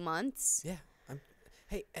a few months. Yeah.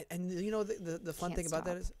 Hey, and you know the fun thing about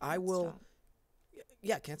that is I will.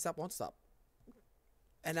 Yeah, can't stop, won't stop.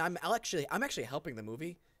 And I'm actually helping the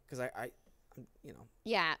movie because I'm, you know.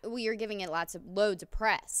 Yeah, well, you're giving it loads of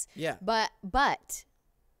press. Yeah. But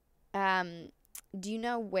do you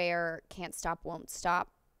know where Can't Stop, Won't Stop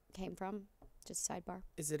came from? Just sidebar.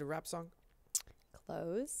 Is it a rap song?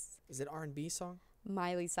 Close. Is it R&B song?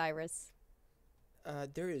 Miley Cyrus.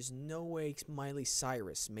 There is no way Miley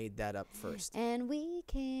Cyrus made that up first. And we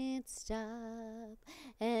can't stop,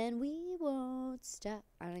 and we won't stop.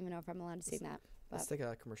 I don't even know if I'm allowed to sing that. Let's take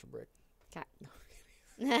a commercial break. Okay.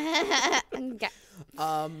 Okay.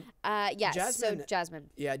 Yes. Jasmine, so Jasmine.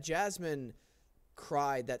 Yeah, Jasmine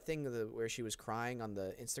cried. That thing where she was crying on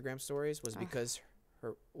the Instagram stories was because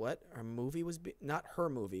her movie was not her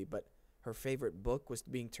movie, but her favorite book was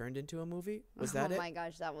being turned into a movie. Was that it? Oh my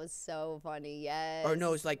gosh, that was so funny. Yes. Or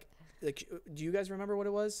no, it's like, do you guys remember what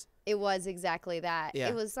it was? It was exactly that. Yeah.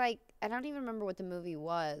 It was like, I don't even remember what the movie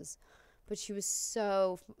was, but she was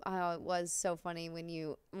so, it was so funny when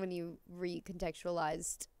you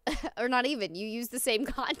recontextualized, or not even, you used the same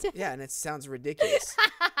content. Yeah, and it sounds ridiculous.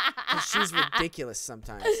 She's ridiculous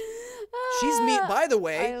sometimes. She's mean. By the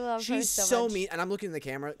way, I love her she's so much. mean. And I'm looking at the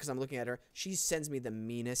camera because I'm looking at her. She sends me the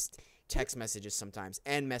meanest text messages sometimes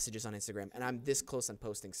and messages on Instagram. And I'm this close on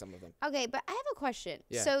posting some of them. Okay, but I have a question.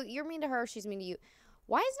 Yeah. So you're mean to her, she's mean to you.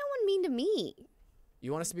 Why is no one mean to me?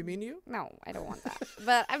 You want us to be mean to you? No, I don't want that.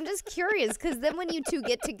 But I'm just curious because then when you two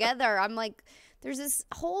get together, I'm like, there's this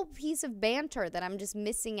whole piece of banter that I'm just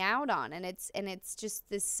missing out on, and it's just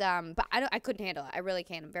this. But I couldn't handle it. I really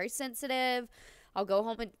can't. I'm very sensitive. I'll go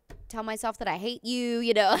home and tell myself that I hate you.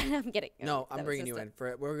 You know, I'm kidding. No, I'm bringing you in for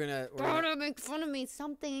it. We're gonna make fun of me.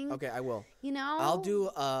 Something. Okay, I will. You know. I'll do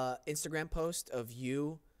a Instagram post of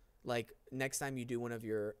you. Like next time you do one of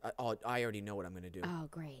your, I already know what I'm gonna do. Oh,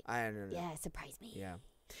 great. I don't know. Yeah, surprise me. Yeah.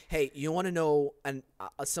 Hey, you want to know? And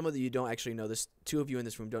some of you don't actually know this. Two of you in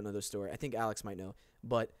this room don't know this story. I think Alex might know,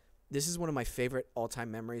 but this is one of my favorite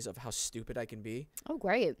all-time memories of how stupid I can be. Oh,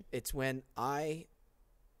 great. It's when I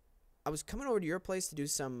was coming over to your place to do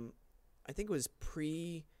some, I think it was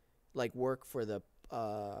work for the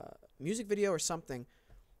music video or something,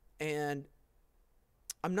 and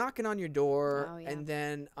I'm knocking on your door, and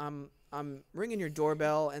then I'm ringing your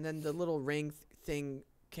doorbell, and then the little ring thing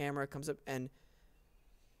camera comes up, and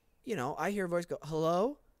you know I hear a voice go,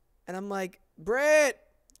 "Hello," and I'm like, "Britt,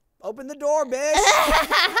 open the door, bitch."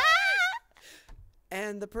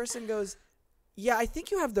 And the person goes, "Yeah, I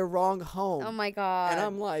think you have the wrong home." Oh my god. And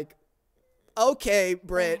I'm like, "Okay,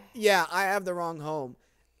 Britt, yeah, I have the wrong home."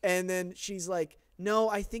 And then she's like, "No,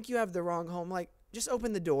 I think you have the wrong home." I'm like, "Just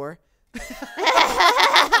open the door."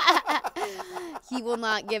 He will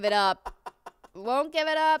not give it up. Won't give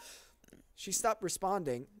it up. She stopped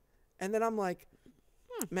responding, and then I'm like,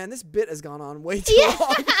 man, this bit has gone on way too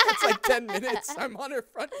long. It's like 10 minutes. I'm on her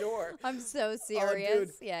front door. I'm so serious. Oh,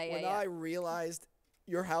 dude, yeah. When I realized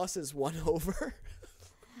your house is won over.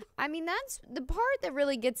 I mean, that's the part that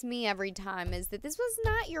really gets me every time is that this was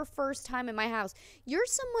not your first time in my house. You're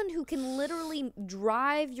someone who can literally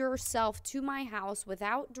drive yourself to my house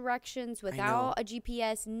without directions, without a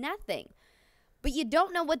GPS, nothing. but you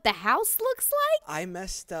don't know what the house looks like? I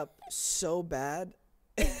messed up so bad.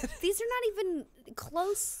 These are not even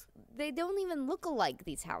close. They don't even look alike,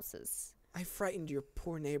 these houses. I frightened your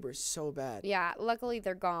poor neighbors so bad. Yeah, luckily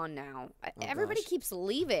they're gone now. Everybody gosh. keeps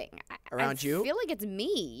leaving. Around you? I feel like it's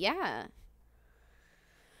me, yeah.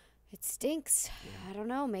 It stinks. I don't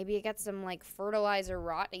know. Maybe it got some, like, fertilizer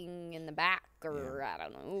rotting in the back, or I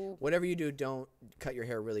don't know. Whatever you do, don't cut your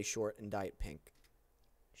hair really short and dye it pink.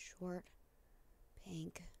 Short,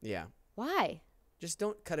 pink. Yeah. Why? Just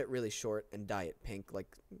don't cut it really short and dye it pink.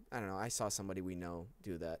 Like, I don't know. I saw somebody we know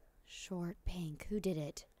do that. Short, pink. Who did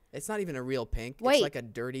it? It's not even a real pink. Wait, it's like a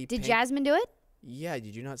dirty Did pink. Jasmine do it? Yeah,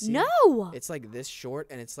 did you not see it? No! It's like this short,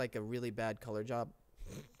 and it's like a really bad color job.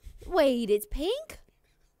 Wait, it's pink?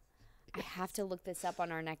 I have to look this up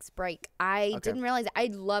on our next break. I didn't realize. I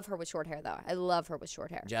love her with short hair, though. I love her with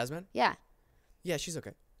short hair. Jasmine? Yeah. Yeah, she's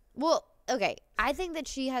okay. Well, okay. I think that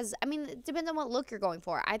she has. I mean, it depends on what look you're going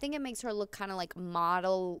for. I think it makes her look kind of like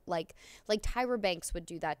model, like Tyra Banks would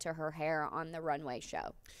do that to her hair on the runway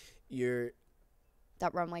show.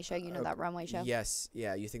 That runway show, you know that runway show? Yes,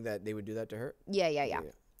 yeah. You think that they would do that to her? Yeah.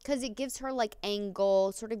 Because it gives her like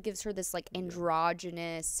angle, sort of gives her this like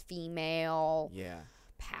androgynous female. Yeah.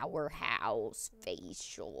 Powerhouse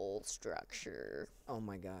facial structure. Oh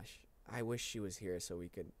my gosh. I wish she was here so we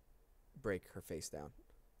could break her face down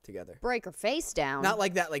together. Break her face down. Not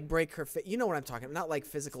like that, like break her face. You know what I'm talking about. Not like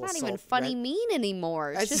physical It's not assault. even funny right? mean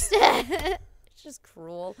anymore. It's just it's just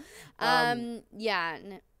cruel. Yeah.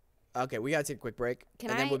 Okay, we gotta take a quick break,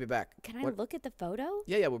 Can and then I- we'll be back. Can I look at the photo?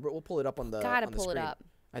 Yeah, we'll pull it up on the. Gotta on the pull it screen. up.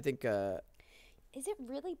 I think. Is it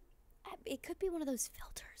really? It could be one of those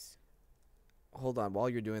filters. Hold on, while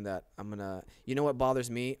you're doing that, I'm gonna. You know what bothers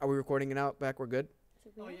me? Are we recording it out back? We're good.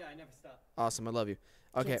 Oh yeah, I never stop. Awesome, I love you.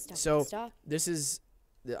 Okay, Can't stop, so can't stop. this is.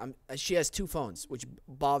 She has 2 phones, which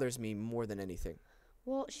bothers me more than anything.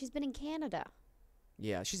 Well, she's been in Canada.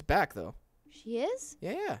 Yeah, she's back though. She is?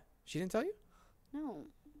 Yeah. She didn't tell you? No.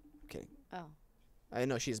 I'm kidding. Oh, I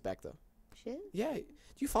know she's back though. she is? Yeah. Do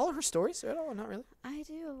you follow her stories at all? Not really. I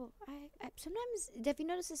do. I sometimes. Have you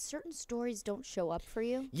noticed that certain stories don't show up for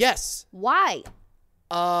you? Yes. Why?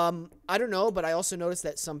 I don't know, but I also noticed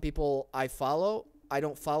that some people I follow, I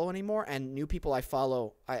don't follow anymore, and new people I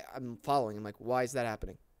follow, I'm following. I'm like, why is that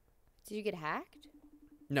happening? Did you get hacked?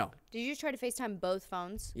 No. Did you just try to FaceTime both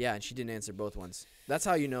phones? Yeah, and she didn't answer both ones. That's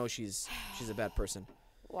how you know she's a bad person.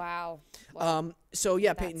 Wow. Well, So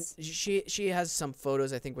yeah, Peyton, that's- she has some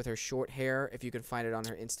photos I think with her short hair. If you can find it on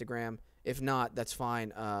her Instagram, if not, that's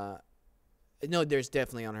fine. No, there's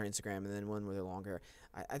definitely on her Instagram, and then one with her long hair.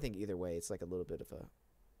 I think either way, it's like a little bit of a,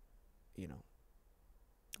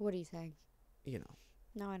 what are you saying?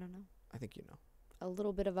 No, I don't know. I think you know. A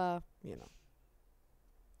little bit of a.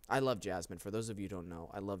 I love Jasmine. For those of you who don't know,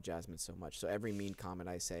 I love Jasmine so much. So every mean comment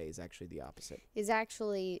I say is actually the opposite. Is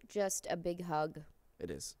actually just a big hug.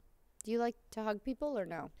 It is. Do you like to hug people or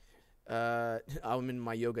no? I'm in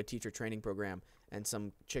my yoga teacher training program, and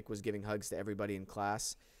some chick was giving hugs to everybody in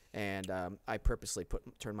class, and I purposely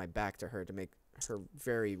turned my back to her to make her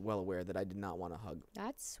very well aware that I did not want to hug.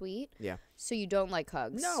 That's sweet. Yeah. So you don't like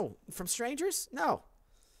hugs? No, from strangers? No.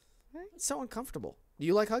 Right. It's so uncomfortable. Do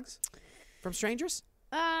you like hugs from strangers?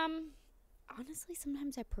 Honestly,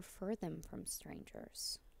 sometimes I prefer them from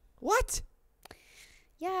strangers. What?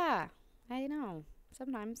 Yeah, I know.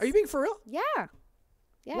 Sometimes. Are you being for real? Yeah.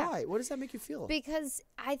 Yeah. Why? What does that make you feel? Because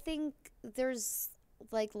I think there's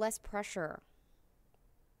like less pressure.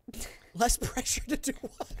 Less pressure to do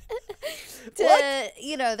what?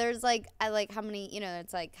 There's like I like how many,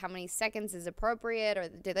 it's like how many seconds is appropriate, or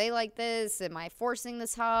do they like this? Am I forcing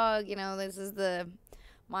this hug? This is the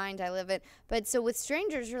mind I live in. But so with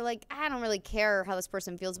strangers, you're like, I don't really care how this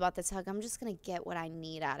person feels about this hug. I'm just gonna get what I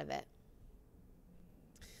need out of it.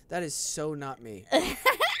 That is so not me.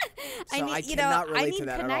 I cannot relate need to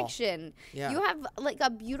that connection. at all. Yeah. You have like a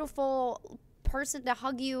beautiful person to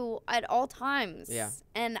hug you at all times. Yeah.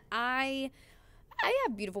 And I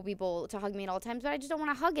have beautiful people to hug me at all times, but I just don't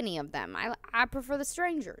want to hug any of them. I prefer the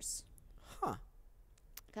strangers. Huh.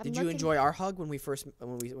 I'm Did you looking- enjoy our hug when we saw?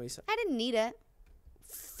 I didn't need it.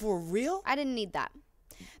 For real? I didn't need that.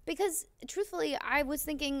 Because truthfully, I was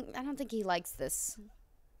thinking, I don't think he likes this.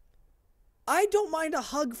 I don't mind a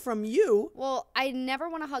hug from you. Well, I never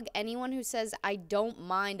want to hug anyone who says I don't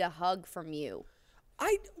mind a hug from you.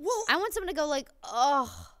 I want someone to go like,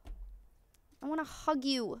 oh, I want to hug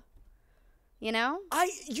you. You know?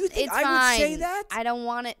 You think It's I fine. would say that? I don't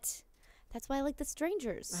want it. That's why I like the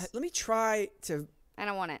strangers. Let me try to I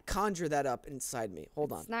don't want it. conjure that up inside me.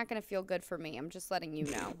 Hold on. It's not going to feel good for me. I'm just letting you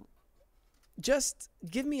know. Just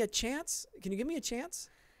give me a chance. Can you give me a chance?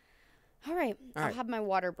 All right. All I'll right. have my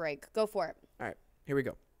water break. Go for it. All right. Here we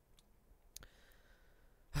go.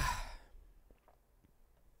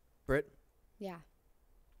 Britt, Yeah.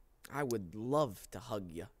 I would love to hug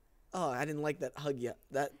you. Oh, I didn't like that hug you.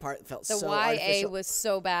 That part felt The so YA artificial. was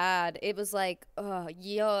so bad. It was like,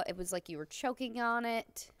 yeah. It was like you were choking on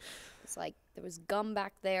it. It's like there was gum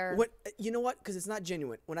back there. What? You know what? Because it's not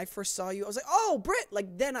genuine. When I first saw you, I was like, "Oh, Britt!"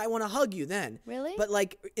 Like then I want to hug you. Then Really? But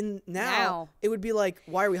like now, it would be like,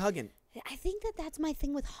 "Why are we hugging?" I think that's my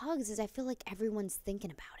thing with hugs is I feel like everyone's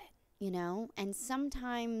thinking about it, you know? And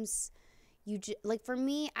sometimes like for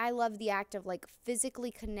me, I love the act of like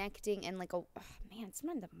physically connecting and like, man,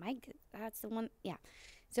 sometimes the mic, that's the one. Yeah.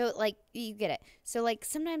 So like you get it. So like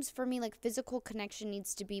sometimes for me, like physical connection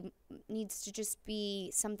needs to just be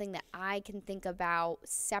something that I can think about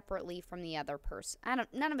separately from the other person.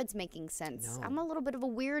 None of it's making sense. No. I'm a little bit of a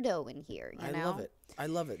weirdo in here, you know? I love it. I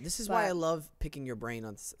love it. This is why I love picking your brain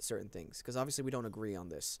on certain things, because obviously we don't agree on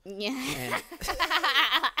this. Yeah. And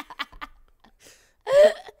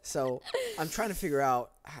so I'm trying to figure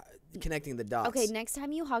out connecting the dots. Okay, next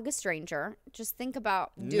time you hug a stranger, just think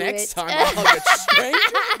about Next time I hug a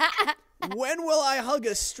stranger? When will I hug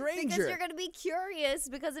a stranger? Because you're gonna be curious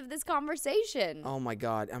because of this conversation. Oh my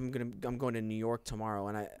God, I'm going to New York tomorrow,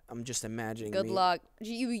 and I'm just imagining. Good luck.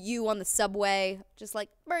 You on the subway, just like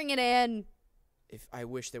bring it in. If I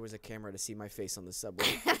wish there was a camera to see my face on the subway.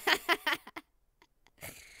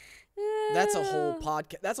 That's a whole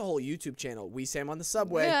podcast. That's a whole YouTube channel. Wesam on the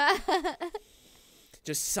subway.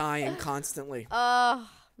 Just sighing constantly. Oh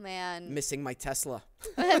man. Missing my Tesla.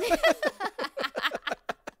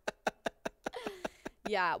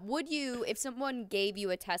 Yeah. Would you, if someone gave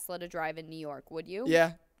you a Tesla to drive in New York, would you?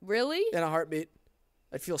 Yeah. Really? In a heartbeat.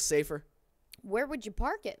 I'd feel safer. Where would you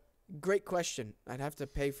park it? Great question. I'd have to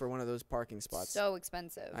pay for one of those parking spots. So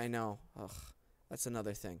expensive. I know. Ugh, that's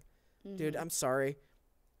another thing. Mm-hmm. Dude, I'm sorry.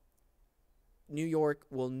 New York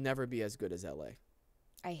will never be as good as LA.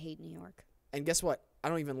 I hate New York. And guess what? I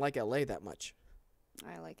don't even like LA that much.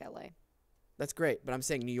 I like LA. That's great. But I'm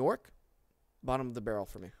saying New York, bottom of the barrel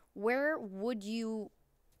for me. Where would you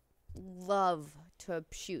love to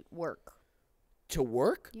shoot work? To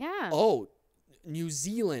work? Yeah. Oh, New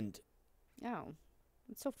Zealand. Oh,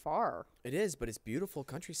 it's so far. It is, but it's beautiful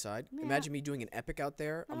countryside. Yeah. Imagine me doing an epic out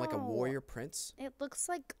there. I'm like a No. warrior prince. It looks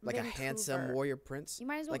like Like Vancouver. a handsome warrior prince. You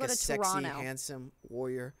might as well like go a to sexy, Toronto. handsome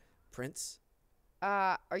warrior prince.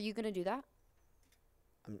 Are you gonna do that?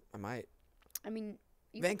 I might. I mean,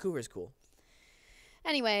 Vancouver's cool.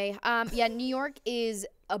 Anyway, yeah, New York is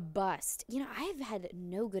a bust. You know, I've had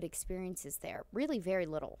no good experiences there. Really, very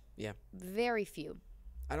little. Yeah. Very few.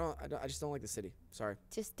 I just don't like the city. Sorry.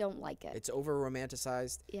 Just don't like it. It's over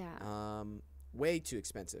romanticized. Yeah. Way too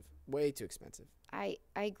expensive. Way too expensive. I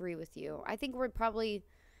agree with you. I think we're probably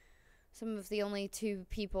some of the only two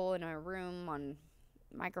people in a room on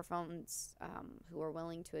microphones who are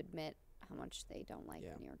willing to admit how much they don't like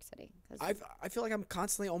New York City. I feel like I'm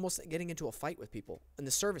constantly almost getting into a fight with people in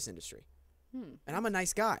the service industry. Hmm. And I'm a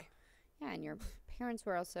nice guy. Yeah, and your parents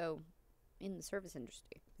were also in the service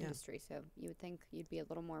industry, so you would think you'd be a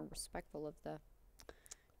little more respectful of the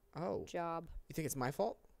job. You think it's my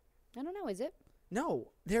fault? I don't know, is it?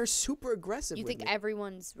 No, they're super aggressive You with think me.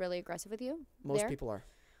 everyone's really aggressive with you? Most people are.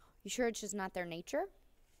 You sure it's just not their nature?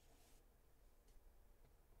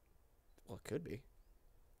 Well, it could be.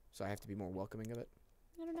 So I have to be more welcoming of it.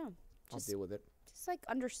 I don't know. I'll deal with it. Just like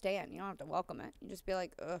understand. You don't have to welcome it. You just be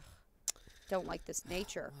like, ugh, don't like this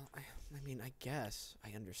nature. Well, I mean, I guess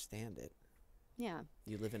I understand it. Yeah.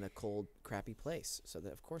 You live in a cold, crappy place, so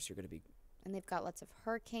that of course you're going to be. And they've got lots of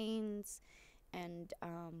hurricanes, and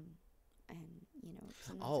you know.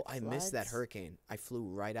 Oh, I missed that floods. hurricane. I flew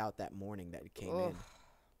right out that morning that it came in. Ugh.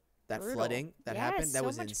 That Brutal. flooding that happened, that so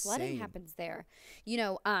was much insane. flooding happens there. You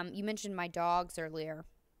know, you mentioned my dogs earlier,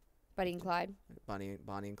 Buddy and Clyde. Bonnie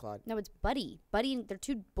and Clyde. No, it's Buddy. They're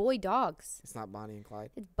two boy dogs. It's not Bonnie and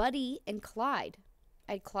Clyde. It's Buddy and Clyde.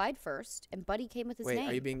 I had Clyde first, and Buddy came with his Wait, name.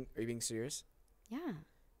 are you being serious? Yeah.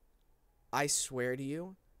 I swear to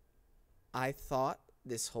you, I thought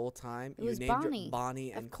this whole time It was named Bonnie. Your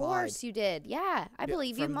Bonnie and Of Clyde. course you did. Yeah, I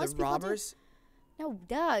believe you. From Most the people do. robbers. No,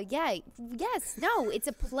 duh. Yeah. Yes. No, it's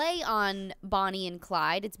a play on Bonnie and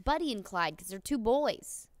Clyde. It's Buddy and Clyde because they're two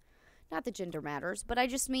boys. Not that gender matters, but I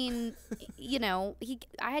just mean, you know,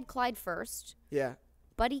 I had Clyde first. Yeah.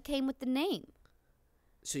 Buddy came with the name.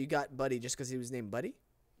 So you got Buddy just because he was named Buddy?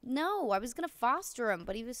 No, I was going to foster him,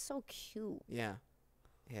 but he was so cute. Yeah.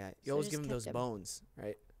 Yeah. You So I always just give him kept those him. bones,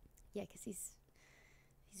 right? Yeah, because he's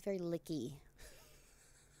very licky.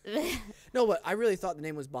 No, but I really thought the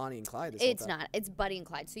name was Bonnie and Clyde this whole It's time. not. It's Buddy and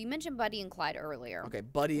Clyde. So you mentioned Buddy and Clyde earlier. Okay,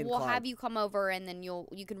 Buddy and We'll Clyde. have you come over, and then you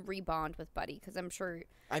can rebond with Buddy, because I'm sure.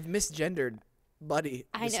 I've misgendered Buddy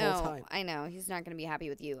this whole time. I know. He's not going to be happy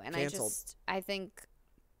with you. And Canceled. I think,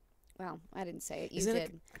 well, I didn't say it. You Isn't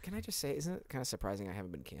did. Can I just say, isn't it kind of surprising I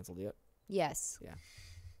haven't been canceled yet? Yes.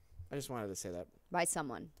 I just wanted to say that. By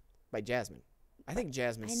someone. By Jasmine. I think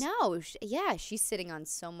Jasmine's... I know. Yeah, she's sitting on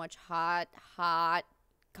so much hot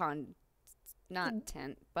content,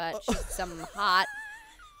 but she's some hot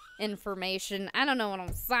information. I don't know what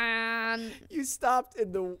I'm saying. You stopped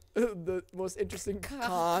in the most interesting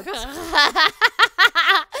con.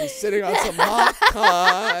 She's sitting on some hot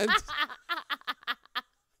con.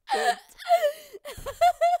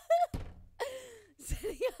 Sitting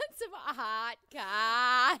on some hot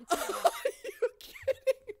con. Are you kidding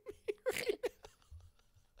me right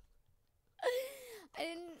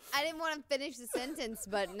I didn't want to finish the sentence,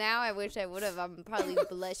 but now I wish I would have. I'm probably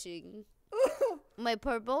blushing. My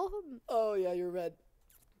purple. Oh, yeah, you're red.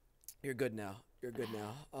 You're good now. You're good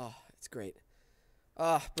now. Oh, it's great.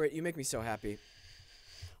 Britt, you make me so happy.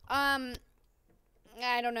 I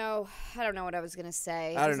don't know. I don't know what I was gonna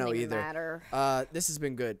say. I don't know Doesn't even either. Matter. This has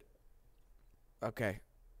been good. Okay,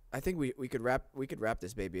 I think we could wrap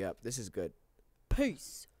this baby up. This is good.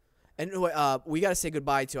 Peace. And we got to say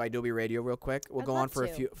goodbye to Adobe Radio real quick. We'll I'd go on love for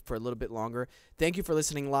to. a little bit longer. Thank you for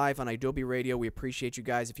listening live on Adobe Radio. We appreciate you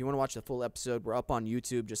guys. If you want to watch the full episode, we're up on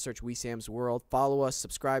YouTube. Just search Wesam's World. Follow us,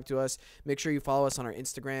 subscribe to us. Make sure you follow us on our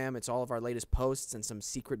Instagram. It's all of our latest posts and some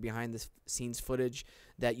secret behind the scenes footage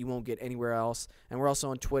that you won't get anywhere else. And we're also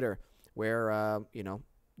on Twitter, where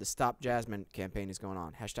the Stop Jasmine campaign is going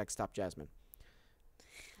on. # Stop Jasmine.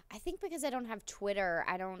 I think because I don't have Twitter,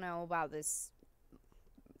 I don't know about this.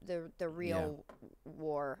 The real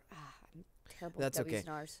war. I'm terrible That's with okay.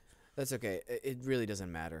 W's. That's okay. It really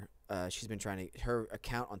doesn't matter. She's been trying to. Her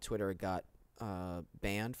account on Twitter got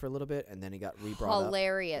banned for a little bit, and then it got rebrought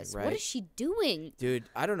Hilarious. up. Right? What is she doing? Dude,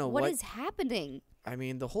 I don't know What is happening? I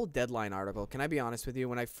mean, the whole Deadline article. Can I be honest with you?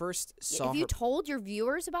 When I first saw Have you her, told your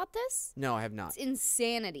viewers about this? no, I have not. It's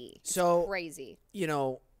insanity. It's So crazy.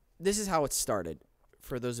 This is how it started.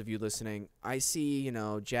 For those of you listening, I see,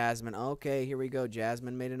 Jasmine. Okay, here we go.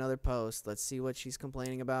 Jasmine made another post. Let's see what she's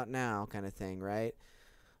complaining about now, kind of thing, right?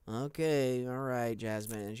 Okay, all right,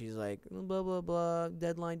 Jasmine. And she's like, blah, blah, blah.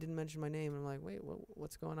 Deadline didn't mention my name. I'm like, wait,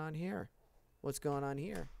 what's going on here? What's going on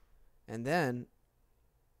here? And then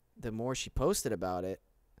the more she posted about it,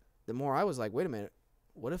 the more I was like, wait a minute.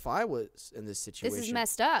 What if I was in this situation? This is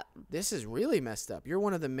messed up. This is really messed up. You're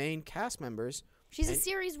one of the main cast members. She's a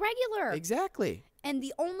series regular. Exactly. And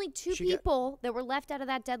the only two She got- people that were left out of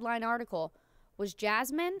that Deadline article was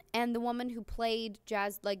Jasmine and the woman who played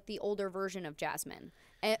the older version of Jasmine,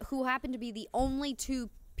 who happened to be the only two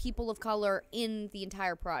people of color in the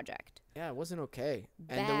entire project. Yeah, it wasn't okay.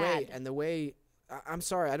 Bad. And the way I'm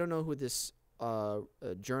sorry, I don't know who this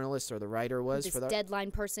journalist or the writer was This for that,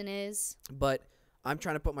 Deadline person is. but I'm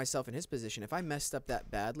trying to put myself in his position. If I messed up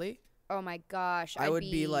that badly, Oh my gosh, I I'd would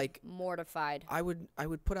be like mortified. I would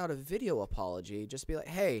put out a video apology, just be like,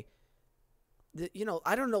 "Hey,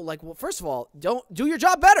 I don't know, like, well, first of all, don't do your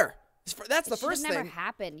job better." That's the first never thing.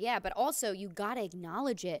 happened. Yeah, but also you gotta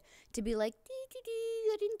acknowledge it to be like,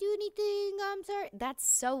 I didn't do anything. I'm sorry. That's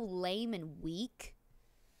so lame and weak,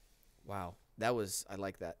 Wow, I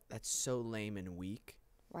like that. That's so lame and weak.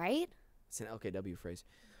 right? It's an LKW phrase.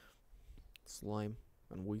 It's lame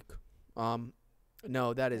and weak.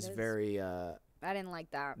 No, that is is. very I didn't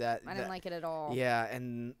like that. I didn't that- like it at all. Yeah,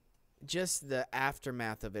 and just the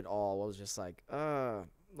aftermath of it all was just like,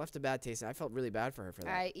 left a bad taste. And I felt really bad for her for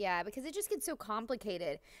that. Yeah, because it just gets so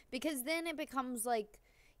complicated. Because then it becomes like,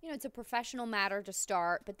 it's a professional matter to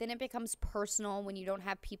start, but then it becomes personal when you don't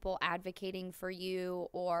have people advocating for you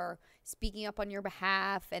or speaking up on your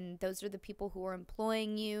behalf, and those are the people who are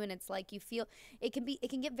employing you, and it's like you feel it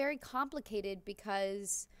can get very complicated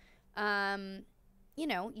because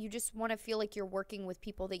you just want to feel like you're working with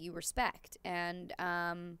people that you respect, and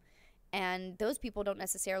those people don't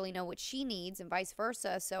necessarily know what she needs and vice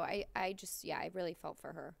versa. So I really felt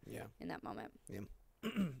for her in that moment. Yeah.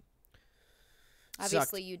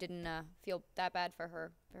 Obviously, you didn't feel that bad for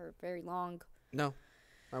her for very long. No,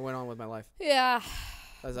 I went on with my life Yeah.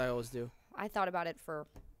 as I always do. I thought about it for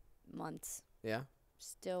months. Yeah.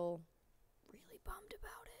 Still really bummed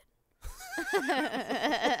about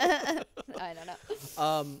it. I don't know.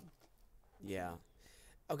 Yeah.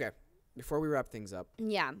 Okay. Before we wrap things up,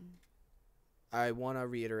 Yeah. I want to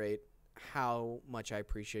reiterate how much I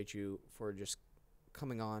appreciate you for just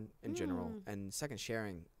coming on in general and second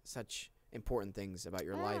sharing such important things about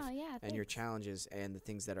your Oh, life yeah, and your thanks. challenges and the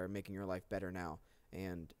things that are making your life better now.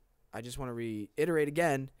 And I just want to reiterate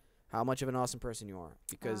again how much of an awesome person you are,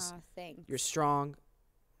 because Thanks. you're strong.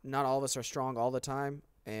 Not all of us are strong all the time,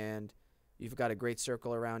 and you've got a great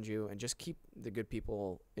circle around you, and just keep the good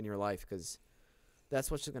people in your life, because that's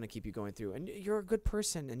what's going to keep you going through. And you're a good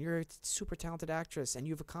person, and you're a super talented actress, and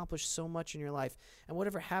you've accomplished so much in your life. And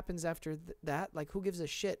whatever happens after that, like, who gives a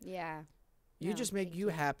shit? Yeah. You No, just make thank you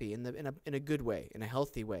you. happy in a good way, in a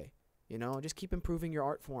healthy way. You know, just keep improving your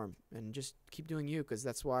art form and just keep doing you, because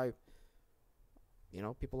that's why, you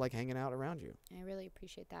know, people like hanging out around you. I really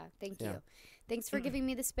appreciate that. Thank Yeah. you. Thanks for giving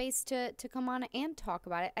me the space to come on and talk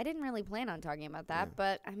about it. I didn't really plan on talking about that, Yeah.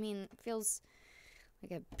 but I mean, it feels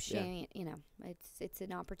like a shame. You know, it's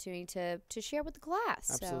an opportunity to share with the class.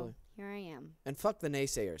 Absolutely. So here I am. And fuck the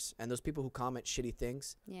naysayers and those people who comment shitty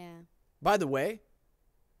things. Yeah. By the way,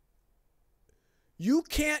 you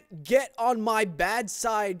can't get on my bad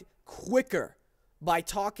side quicker by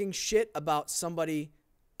talking shit about somebody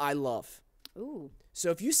I love. Ooh. So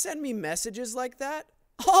if you send me messages like that,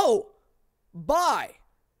 oh, bye.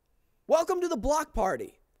 Welcome to the block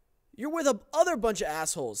party. You're with a other bunch of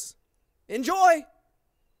assholes. Enjoy.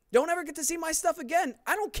 Don't ever get to see my stuff again.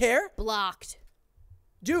 I don't care. Blocked.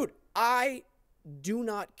 Dude, I do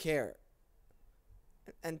not care.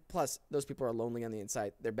 And plus, those people are lonely on the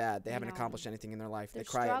inside. They're bad. They haven't know. accomplished anything in their life. They're They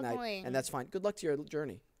cry at night, struggling. and that's fine. Good luck to your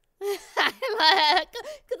journey.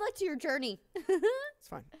 Good luck to your journey. It's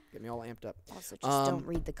fine. Get me all amped up. Also, just don't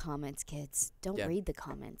read the comments, kids. Don't Yeah. read the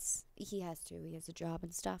comments. He has to. He has a job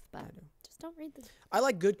and stuff, but do. just don't read them. I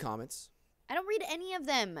like good comments. I don't read any of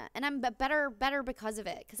them, and I'm better because of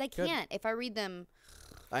it. Because I Good. can't. If I read them,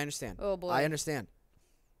 I understand. oh boy. I understand.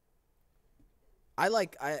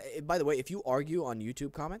 By the way, if you argue on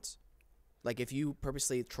YouTube comments, like if you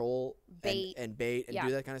purposely troll Bait. and bait and Yeah.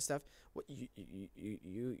 do that kind of stuff, you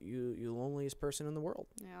the loneliest person in the world.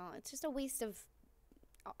 You know, it's just a waste of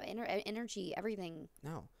energy, everything.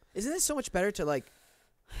 No. Isn't it so much better to like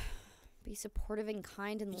Be supportive and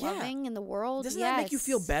kind and Yeah. loving in the world. doesn't that make you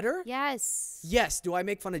feel better? Yes. Yes. Do I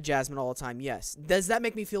make fun of Jasmine all the time? Yes. Does that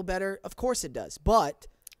make me feel better? Of course it does. But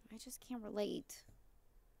I just can't relate.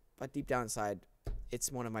 deep down inside,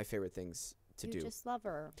 it's one of my favorite things to You do. just love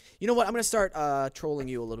her. You know what? I'm going to start trolling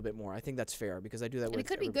you a little bit more. I think that's fair because I do that And with it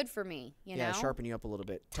could be everybody. good for me, you Yeah, know? sharpen you up a little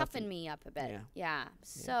bit. Toughen me up a bit. Yeah. Yeah.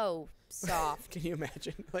 So soft. Can you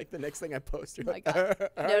imagine? Like the next thing I post, you're Oh my like, God.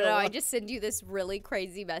 No, I just send you this really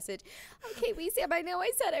crazy message. Okay, Wesam, I know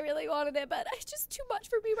I said I really wanted it, but it's just too much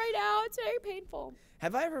for me right now. It's very painful.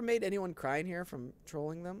 Have I ever made anyone cry in here from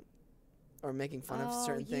trolling them or making fun of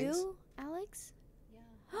certain things? You, Alex?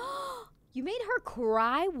 Yeah. You made her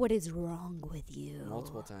cry? What is wrong with you?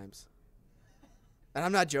 Multiple times. And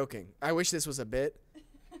I'm not joking. I wish this was a bit,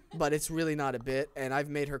 but it's really not a bit. And I've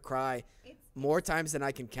made her cry more times than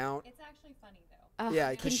I can count. It's actually funny though.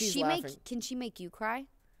 Yeah, 'cause she's laughing. Can she make you cry?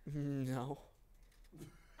 No.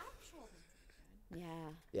 Yeah.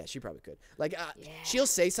 Yeah, she probably could. Like, Yeah. she'll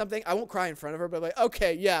say something. I won't cry in front of her, but like,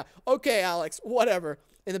 okay, yeah, okay, Alex, whatever.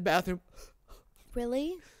 In the bathroom.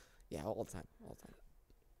 Really? Yeah, all the time. All the time.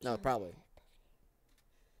 No, probably.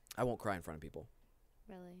 I won't cry in front of people.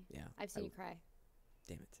 Really? Yeah. I've seen I- you cry,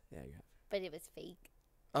 Damn it. Yeah, you have. but it was fake.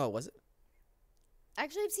 Oh, was it?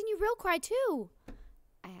 Actually, I've seen you real cry too.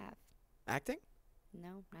 I have. Acting?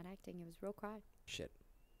 No, not acting. It was real cry. Shit.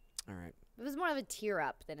 All right. It was more of a tear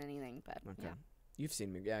up than anything, but Okay. yeah. You've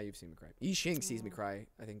seen me. Yeah, you've seen me cry. Yi Xing sees me cry,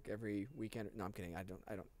 I think, every weekend. No, I'm kidding. I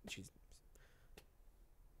don't. She's.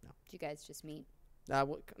 Did you guys just meet?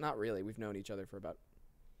 Not really. We've known each other for about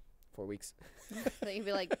 4 weeks. So you'd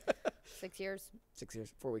be like 6 years. 6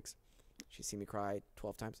 years. 4 weeks. She's seen me cry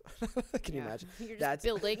 12 times. Can you Yeah. imagine? You're just That's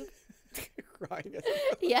building. crying.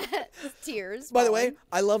 Yeah. Tears. By the way, falling.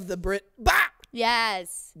 I love the Britt. Bah!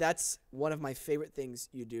 Yes. That's one of my favorite things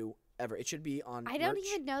you do ever. It should be on I don't merch.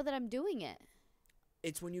 even know that I'm doing it.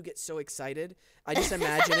 It's when you get so excited. I just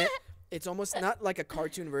imagine it. It's almost not like a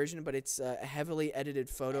cartoon version, but it's a heavily edited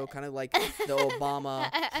photo, kind of like the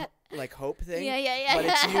Obama like hope thing. Yeah. But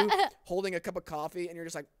it's you holding a cup of coffee, and you're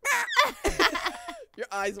just like, "Ah!" Your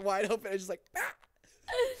eyes wide open. It's just like, "Ah!"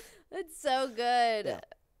 That's so good. Yeah.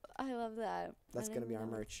 I love that. That's I gonna be don't our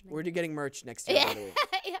know. merch. We're getting merch next year. By the way.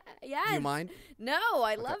 Yeah. Do you mind? No,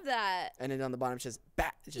 I love that. And then on the bottom it says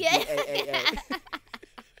 "bat." It's just Yeah. B-A-A-A.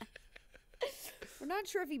 We're not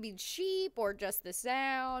sure if he means sheep or just the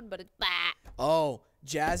sound, but it's bah. Oh,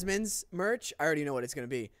 Jasmine's merch. I already know what it's gonna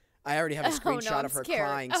be. I already have a Oh, no, screenshot I'm of her scared.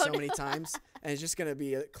 crying Oh, so no. many times, and it's just gonna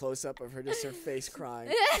be a close up of her, just her face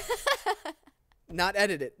crying. Not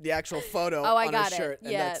edited, the actual photo Oh, I on got her it. shirt,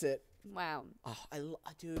 and Yeah. that's it. Wow. Oh,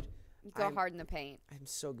 dude, Go hard in the paint. I'm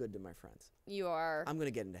so good to my friends. You are. I'm gonna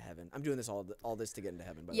get into heaven. I'm doing this all this to get into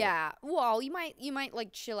heaven. By yeah. Well, you might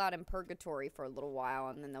like chill out in purgatory for a little while,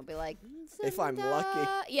 and then they'll be like, if I'm lucky.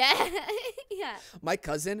 Yeah. Yeah. My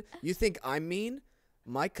cousin, you think I'm mean?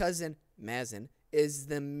 My cousin Mazen is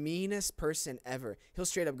the meanest person ever. He'll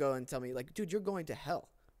straight up go and tell me, like, dude, you're going to hell.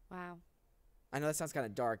 Wow. I know that sounds kind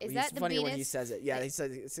of dark, Is but that he's the funnier when he meanest says it. Yeah, he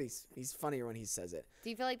says he's funnier when he says it. Do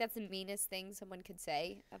you feel like that's the meanest thing someone could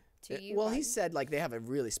say to you? Well, he said like they have a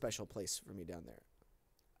really special place for me down there.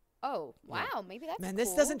 Oh, wow. Yeah. Maybe that's Man, cool.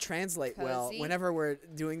 this doesn't translate well Cozy. whenever we're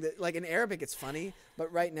doing the like in Arabic it's funny,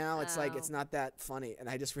 but right now it's like Oh. it's not that funny, and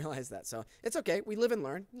I just realized that. So it's okay. We live and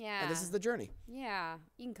learn. Yeah. And this is the journey. Yeah.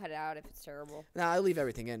 You can cut it out if it's terrible. Nah, I leave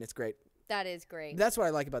everything in. It's great. That is great. That's what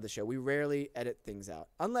I like about the show. We rarely edit things out.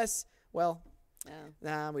 Unless, well, Oh.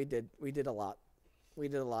 nah, we did a lot. We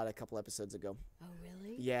did a lot a couple episodes ago. Oh,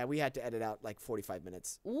 really? Yeah, we had to edit out like 45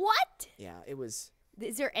 minutes. What? Yeah, it was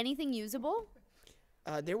Is there anything usable?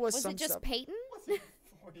 there was some it just stuff. Peyton?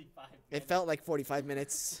 45 minutes. It felt like 45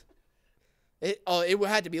 minutes. It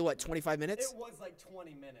had to be what, 25 minutes? It was like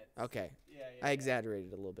 20 minutes. Okay. Yeah. I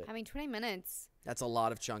exaggerated a little bit. I mean, 20 minutes. That's a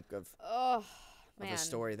lot of chunk of Oh, man. a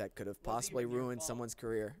story that could have possibly even your ruined fault. someone's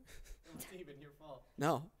career. It wasn't even your fault.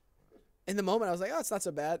 No. In the moment, I was like, oh, it's not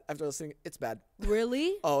so bad. After listening, it's bad.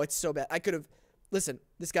 Really? Oh, it's so bad. I could have. Listen,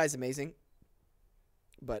 this guy's amazing,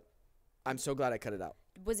 but I'm so glad I cut it out.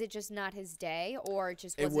 Was it just not his day, or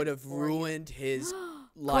just It wasn't would have for you? ruined his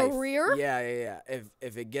life. Career? Yeah.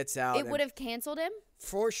 If it gets out, It would have canceled him?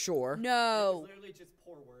 for sure. It was No. literally just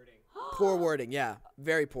poor wording. Poor wording. Yeah,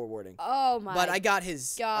 very poor wording. Oh, my But I got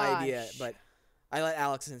his idea. gosh. But I let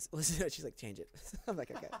Alex listen to it. She's like, change it. I'm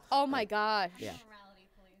like, okay. Oh, my gosh. Yeah. Morality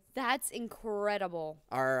police. That's incredible.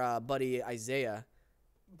 Our buddy Isaiah,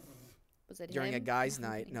 Was it during a him? guy's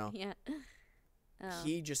night, no, Yeah. Oh.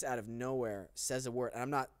 he just out of nowhere says a word, and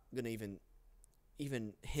I'm not gonna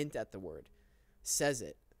even hint at the word. Says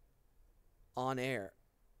it on air,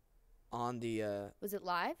 on the Was it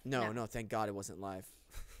live? no, thank God it wasn't live.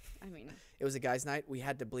 I mean, It was a guy's night. We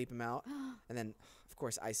had to bleep him out, and then of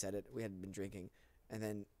course I said it. We had been drinking, and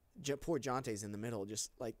then poor Jonte's in the middle,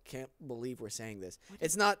 just like can't believe we're saying this.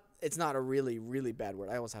 It's not a really really bad word.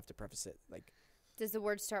 I always have to preface it like. does the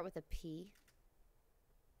word start with a P?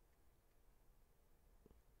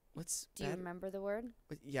 What's Do you bad? remember the word?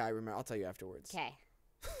 Yeah, I remember. I'll tell you afterwards. Okay.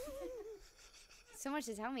 So much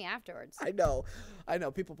to tell me afterwards. I know.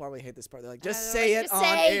 People probably hate this part. They're like, just I say know, it just on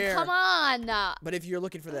say, air. Come on. But if you're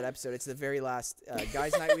looking for that episode, it's the very last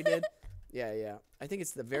guys' night we did. Yeah. I think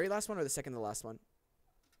it's the very last one or the second to last one.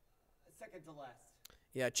 Second to last.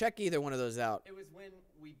 Yeah, check either one of those out. It was when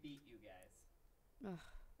we beat you guys. Ugh,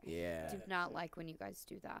 Yeah. I do not like when you guys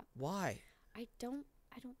do that. Why? I don't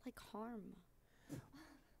like harm.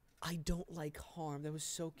 I don't like harm. That was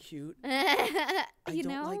so cute. You I don't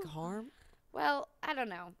know? like harm. Well, I don't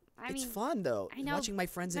know. I It's mean, fun though. I know. Watching my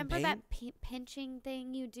friends in remember pain that pinching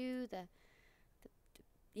thing you do?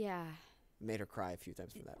 Yeah. made her cry a few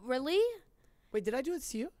times from that. Really? Wait, did I do it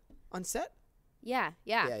to you on set? Yeah.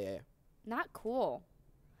 Yeah. Not cool.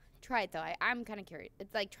 Try it though. I'm kind of curious.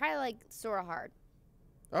 It's like try like sort of hard.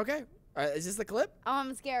 Okay. Is this the clip? Oh,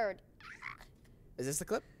 I'm scared. Is this the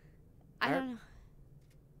clip? I Alright. don't know.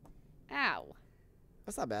 Ow.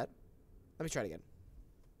 That's not bad. Let me try it again.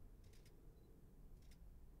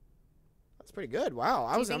 That's pretty good. Wow.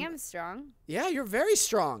 Do you think I'm strong? Yeah, you're very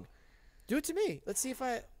strong. Do it to me. Let's see if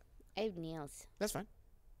I. I have nails. That's fine.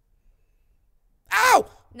 Ow!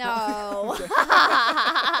 No.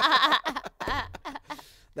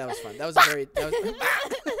 That was fun. That was a very.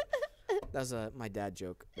 That was my dad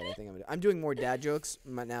joke that I think I'm gonna do. I'm doing more dad jokes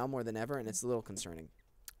now more than ever, and it's a little concerning.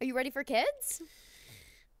 Are you ready for kids?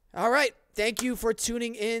 All right. Thank you for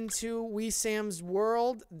tuning in to Wesam's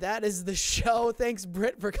World. That is the show. Thanks,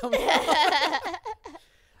 Britt, for coming.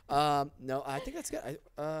 No, I think that's good.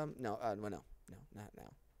 No, not now.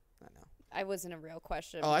 I wasn't a real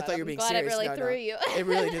question. Oh, I but thought you were I'm being glad serious. it really No, threw no. you. It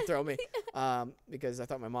really did throw me. Because I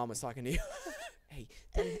thought my mom was talking to you. Hey,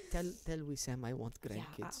 tell Wesam I want Yeah,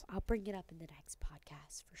 grandkids. I'll bring it up in the next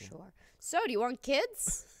podcast for sure. So, do you want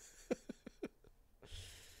kids?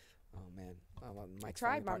 Oh man, I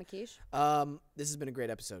tried, Mama Quiche. This has been a great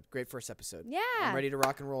episode. Great first episode. Yeah. I'm ready to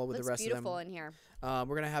rock and roll with Looks the rest beautiful of them. in here.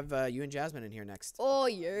 We're gonna have you and Jasmine in here next. Oh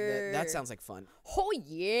yeah. That sounds like fun. Oh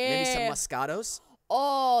yeah. Maybe some Moscatos.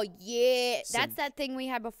 Oh yeah. Some- That's that thing we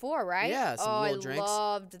had before, right? Yeah, some little I drinks.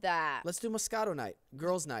 loved that. Let's do Moscato night,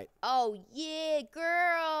 girls' night. Oh yeah,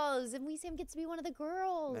 girls, and Wesam gets to be one of the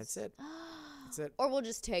girls. That's it. That's it. Or we'll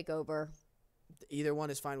just take over. Either one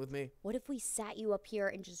is fine with me. What if we sat you up here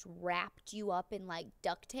and just wrapped you up in like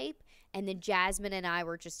duct tape, and then Jasmine and I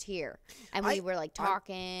were just here, and we were like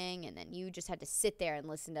talking, and then you just had to sit there and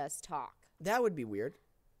listen to us talk? That would be weird.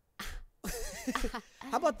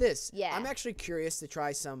 How about this? Yeah. I'm actually curious to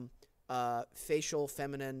try some facial,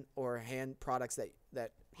 feminine, or hand products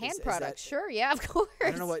that Hand is products, that, sure, yeah, of course. I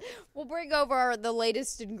don't know what. We'll bring over the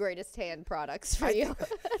latest and greatest hand products for you.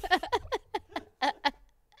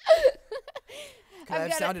 Could I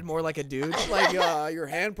have sounded more like a dude? Like, your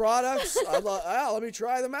hand products? Let me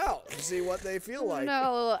try them out and see what they feel like.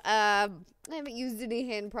 No, I haven't used any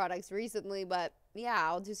hand products recently, but yeah,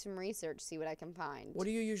 I'll do some research, see what I can find. What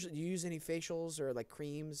do you usually, do you use any facials or like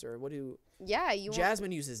creams or what do Yeah,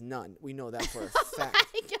 Jasmine uses none. We know that for a fact. Oh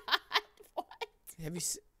my God, what? Have you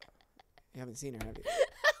you haven't seen her, have you?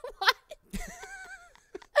 What?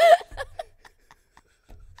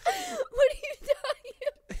 What are you talking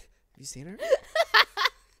about? Have you seen her?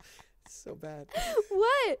 It's so bad.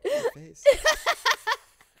 What? Her face.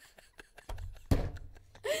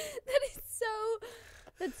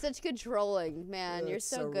 That's such good trolling, man. You're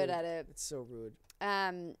so good rude. at it. It's so rude.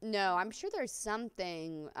 No, I'm sure there's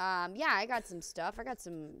something. Yeah, I got some stuff. I got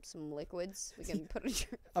some liquids we can put on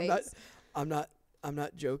your face. I'm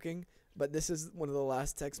not joking, but this is one of the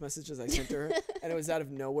last text messages I sent to her, and it was out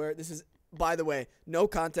of nowhere. This is, by the way, no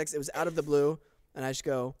context. It was out of the blue, and I just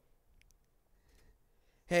go,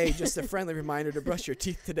 "Hey, just a friendly reminder to brush your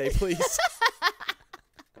teeth today, please."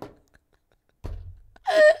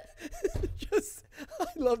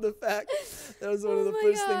 I love the fact that was one of the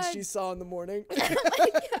first things she saw in the morning. Oh my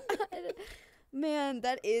God. Man,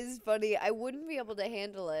 that is funny. I wouldn't be able to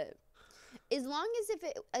handle it.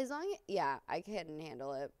 Yeah, I can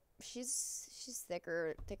handle it. She's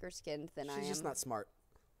thicker skinned than I am. She's just not smart.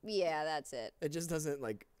 Yeah, that's it. It just doesn't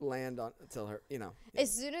like land on until her, Yeah.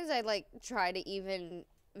 As soon as I like try to even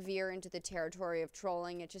veer into the territory of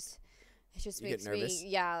trolling, it just makes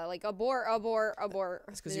me like abort.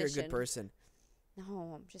 That's because you're a good person.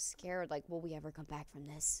 No, I'm just scared. Like, will we ever come back from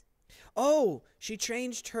this? Oh, she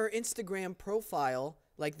changed her Instagram profile,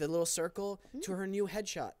 like the little circle, to her new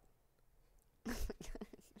headshot.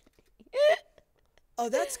 Oh,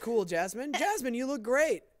 that's cool, Jasmine. Jasmine, you look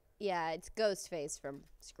great. Yeah, it's Ghostface from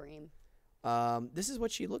Scream. This is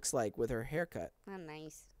what she looks like with her haircut. Oh,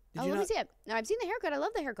 nice. Did Let me see it. No, I've seen the haircut. I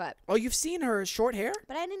love the haircut. Oh, you've seen her short hair?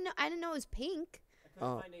 But I didn't know it was pink. I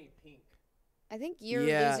couldn't find any pink. I think you're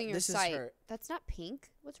losing your sight. That's not pink.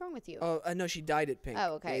 What's wrong with you? Oh, no, she dyed it pink.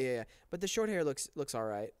 Oh, okay. Yeah. But the short hair looks all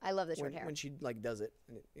right. I love the short hair. When she like does it,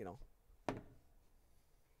 and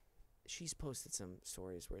She's posted some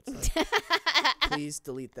stories where it's like, please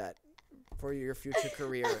delete that for your future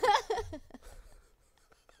career.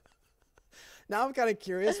 Now I'm kind of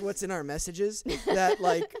curious what's in our messages that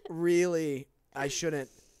like really I shouldn't.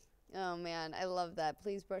 Oh man, I love that.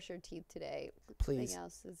 Please brush your teeth today. Please. Everything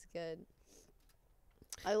else is good.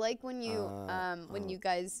 I like when you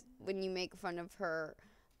when you make fun of her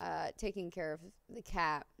taking care of the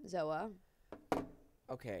cat, Zoa.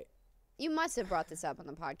 Okay. You must have brought this up on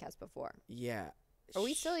the podcast before. Yeah. Are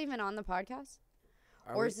we still even on the podcast?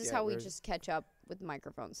 Or is this how we just catch up with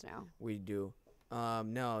microphones now? We do.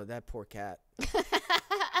 No, that poor cat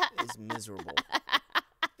is miserable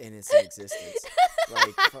in its existence.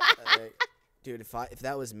 Dude, if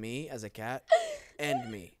that was me as a cat,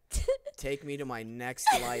 end me. Take me to my next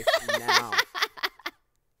life now.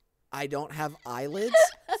 I don't have eyelids.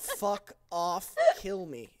 Fuck off. Kill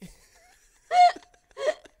me.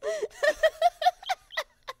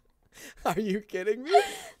 Are you kidding me? I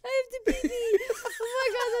have to pee. Oh my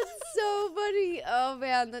God, that's so funny. Oh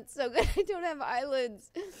man, that's so good. I don't have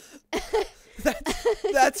eyelids.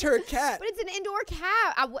 That's her cat. But it's an indoor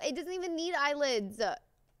cat. It doesn't even need eyelids.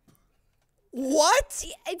 What?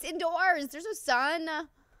 It's indoors. There's no sun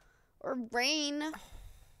or rain.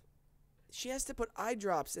 She has to put eye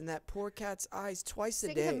drops in that poor cat's eyes twice a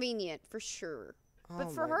day. It's inconvenient for sure. Oh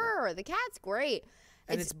but for her, the cat's great.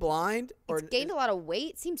 And it's blind, or it's gained a lot of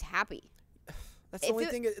weight. Seems happy. That's the only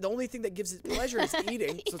thing. The only thing that gives it pleasure is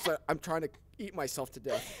eating. So it's like I'm trying to eat myself to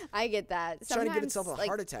death. I get that. It's trying to give itself a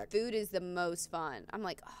heart attack. Food is the most fun. I'm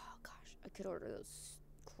like, oh gosh, I could order those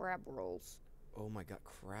crab rolls. Oh my God,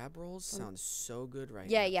 crab rolls sounds so good right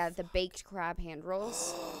now. Yeah, the baked crab hand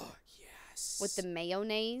rolls. Yes. With the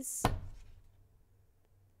mayonnaise.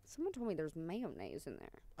 Someone told me there's mayonnaise in there.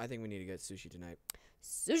 I think we need to get sushi tonight.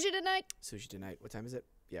 Sushi tonight. Sushi tonight. What time is it?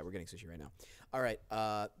 Yeah, we're getting sushi right now. All right.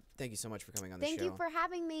 Thank you so much for coming on the show. Thank you for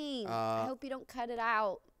having me. I hope you don't cut it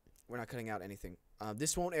out. We're not cutting out anything.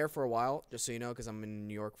 This won't air for a while, just so you know, because I'm in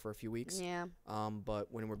New York for a few weeks. Yeah.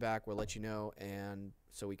 But when we're back, we'll let you know. And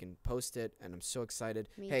so we can post it, and I'm so excited.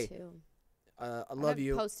 Me hey, too. I love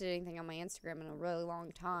you. I haven't posted anything on my Instagram in a really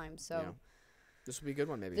long time, so Yeah. This will be a good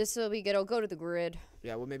one, maybe. this will be good. I'll go to the grid.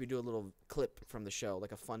 Yeah, we'll maybe do a little clip from the show,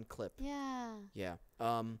 like a fun clip. Yeah. Yeah.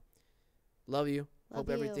 Love you. Love Hope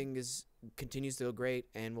you. everything continues to go great,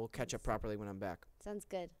 and we'll catch up properly when I'm back. Sounds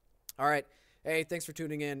good. All right. Hey, thanks for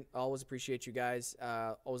tuning in. Always appreciate you guys.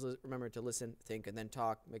 Always remember to listen, think, and then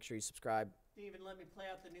talk. Make sure you subscribe. Didn't even let me play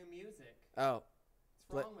out the new music. Oh,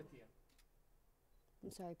 What's wrong with you?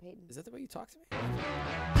 I'm sorry, Peyton. is that the way you talk to me?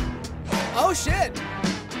 Oh, shit!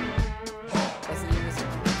 That's the new music.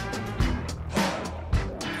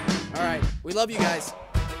 All right. We love you guys.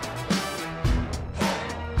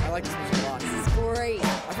 I like this music a lot. This is great.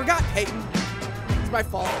 I forgot, Peyton. It's my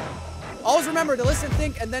fault. Always remember to listen,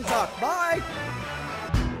 think, and then talk. Bye!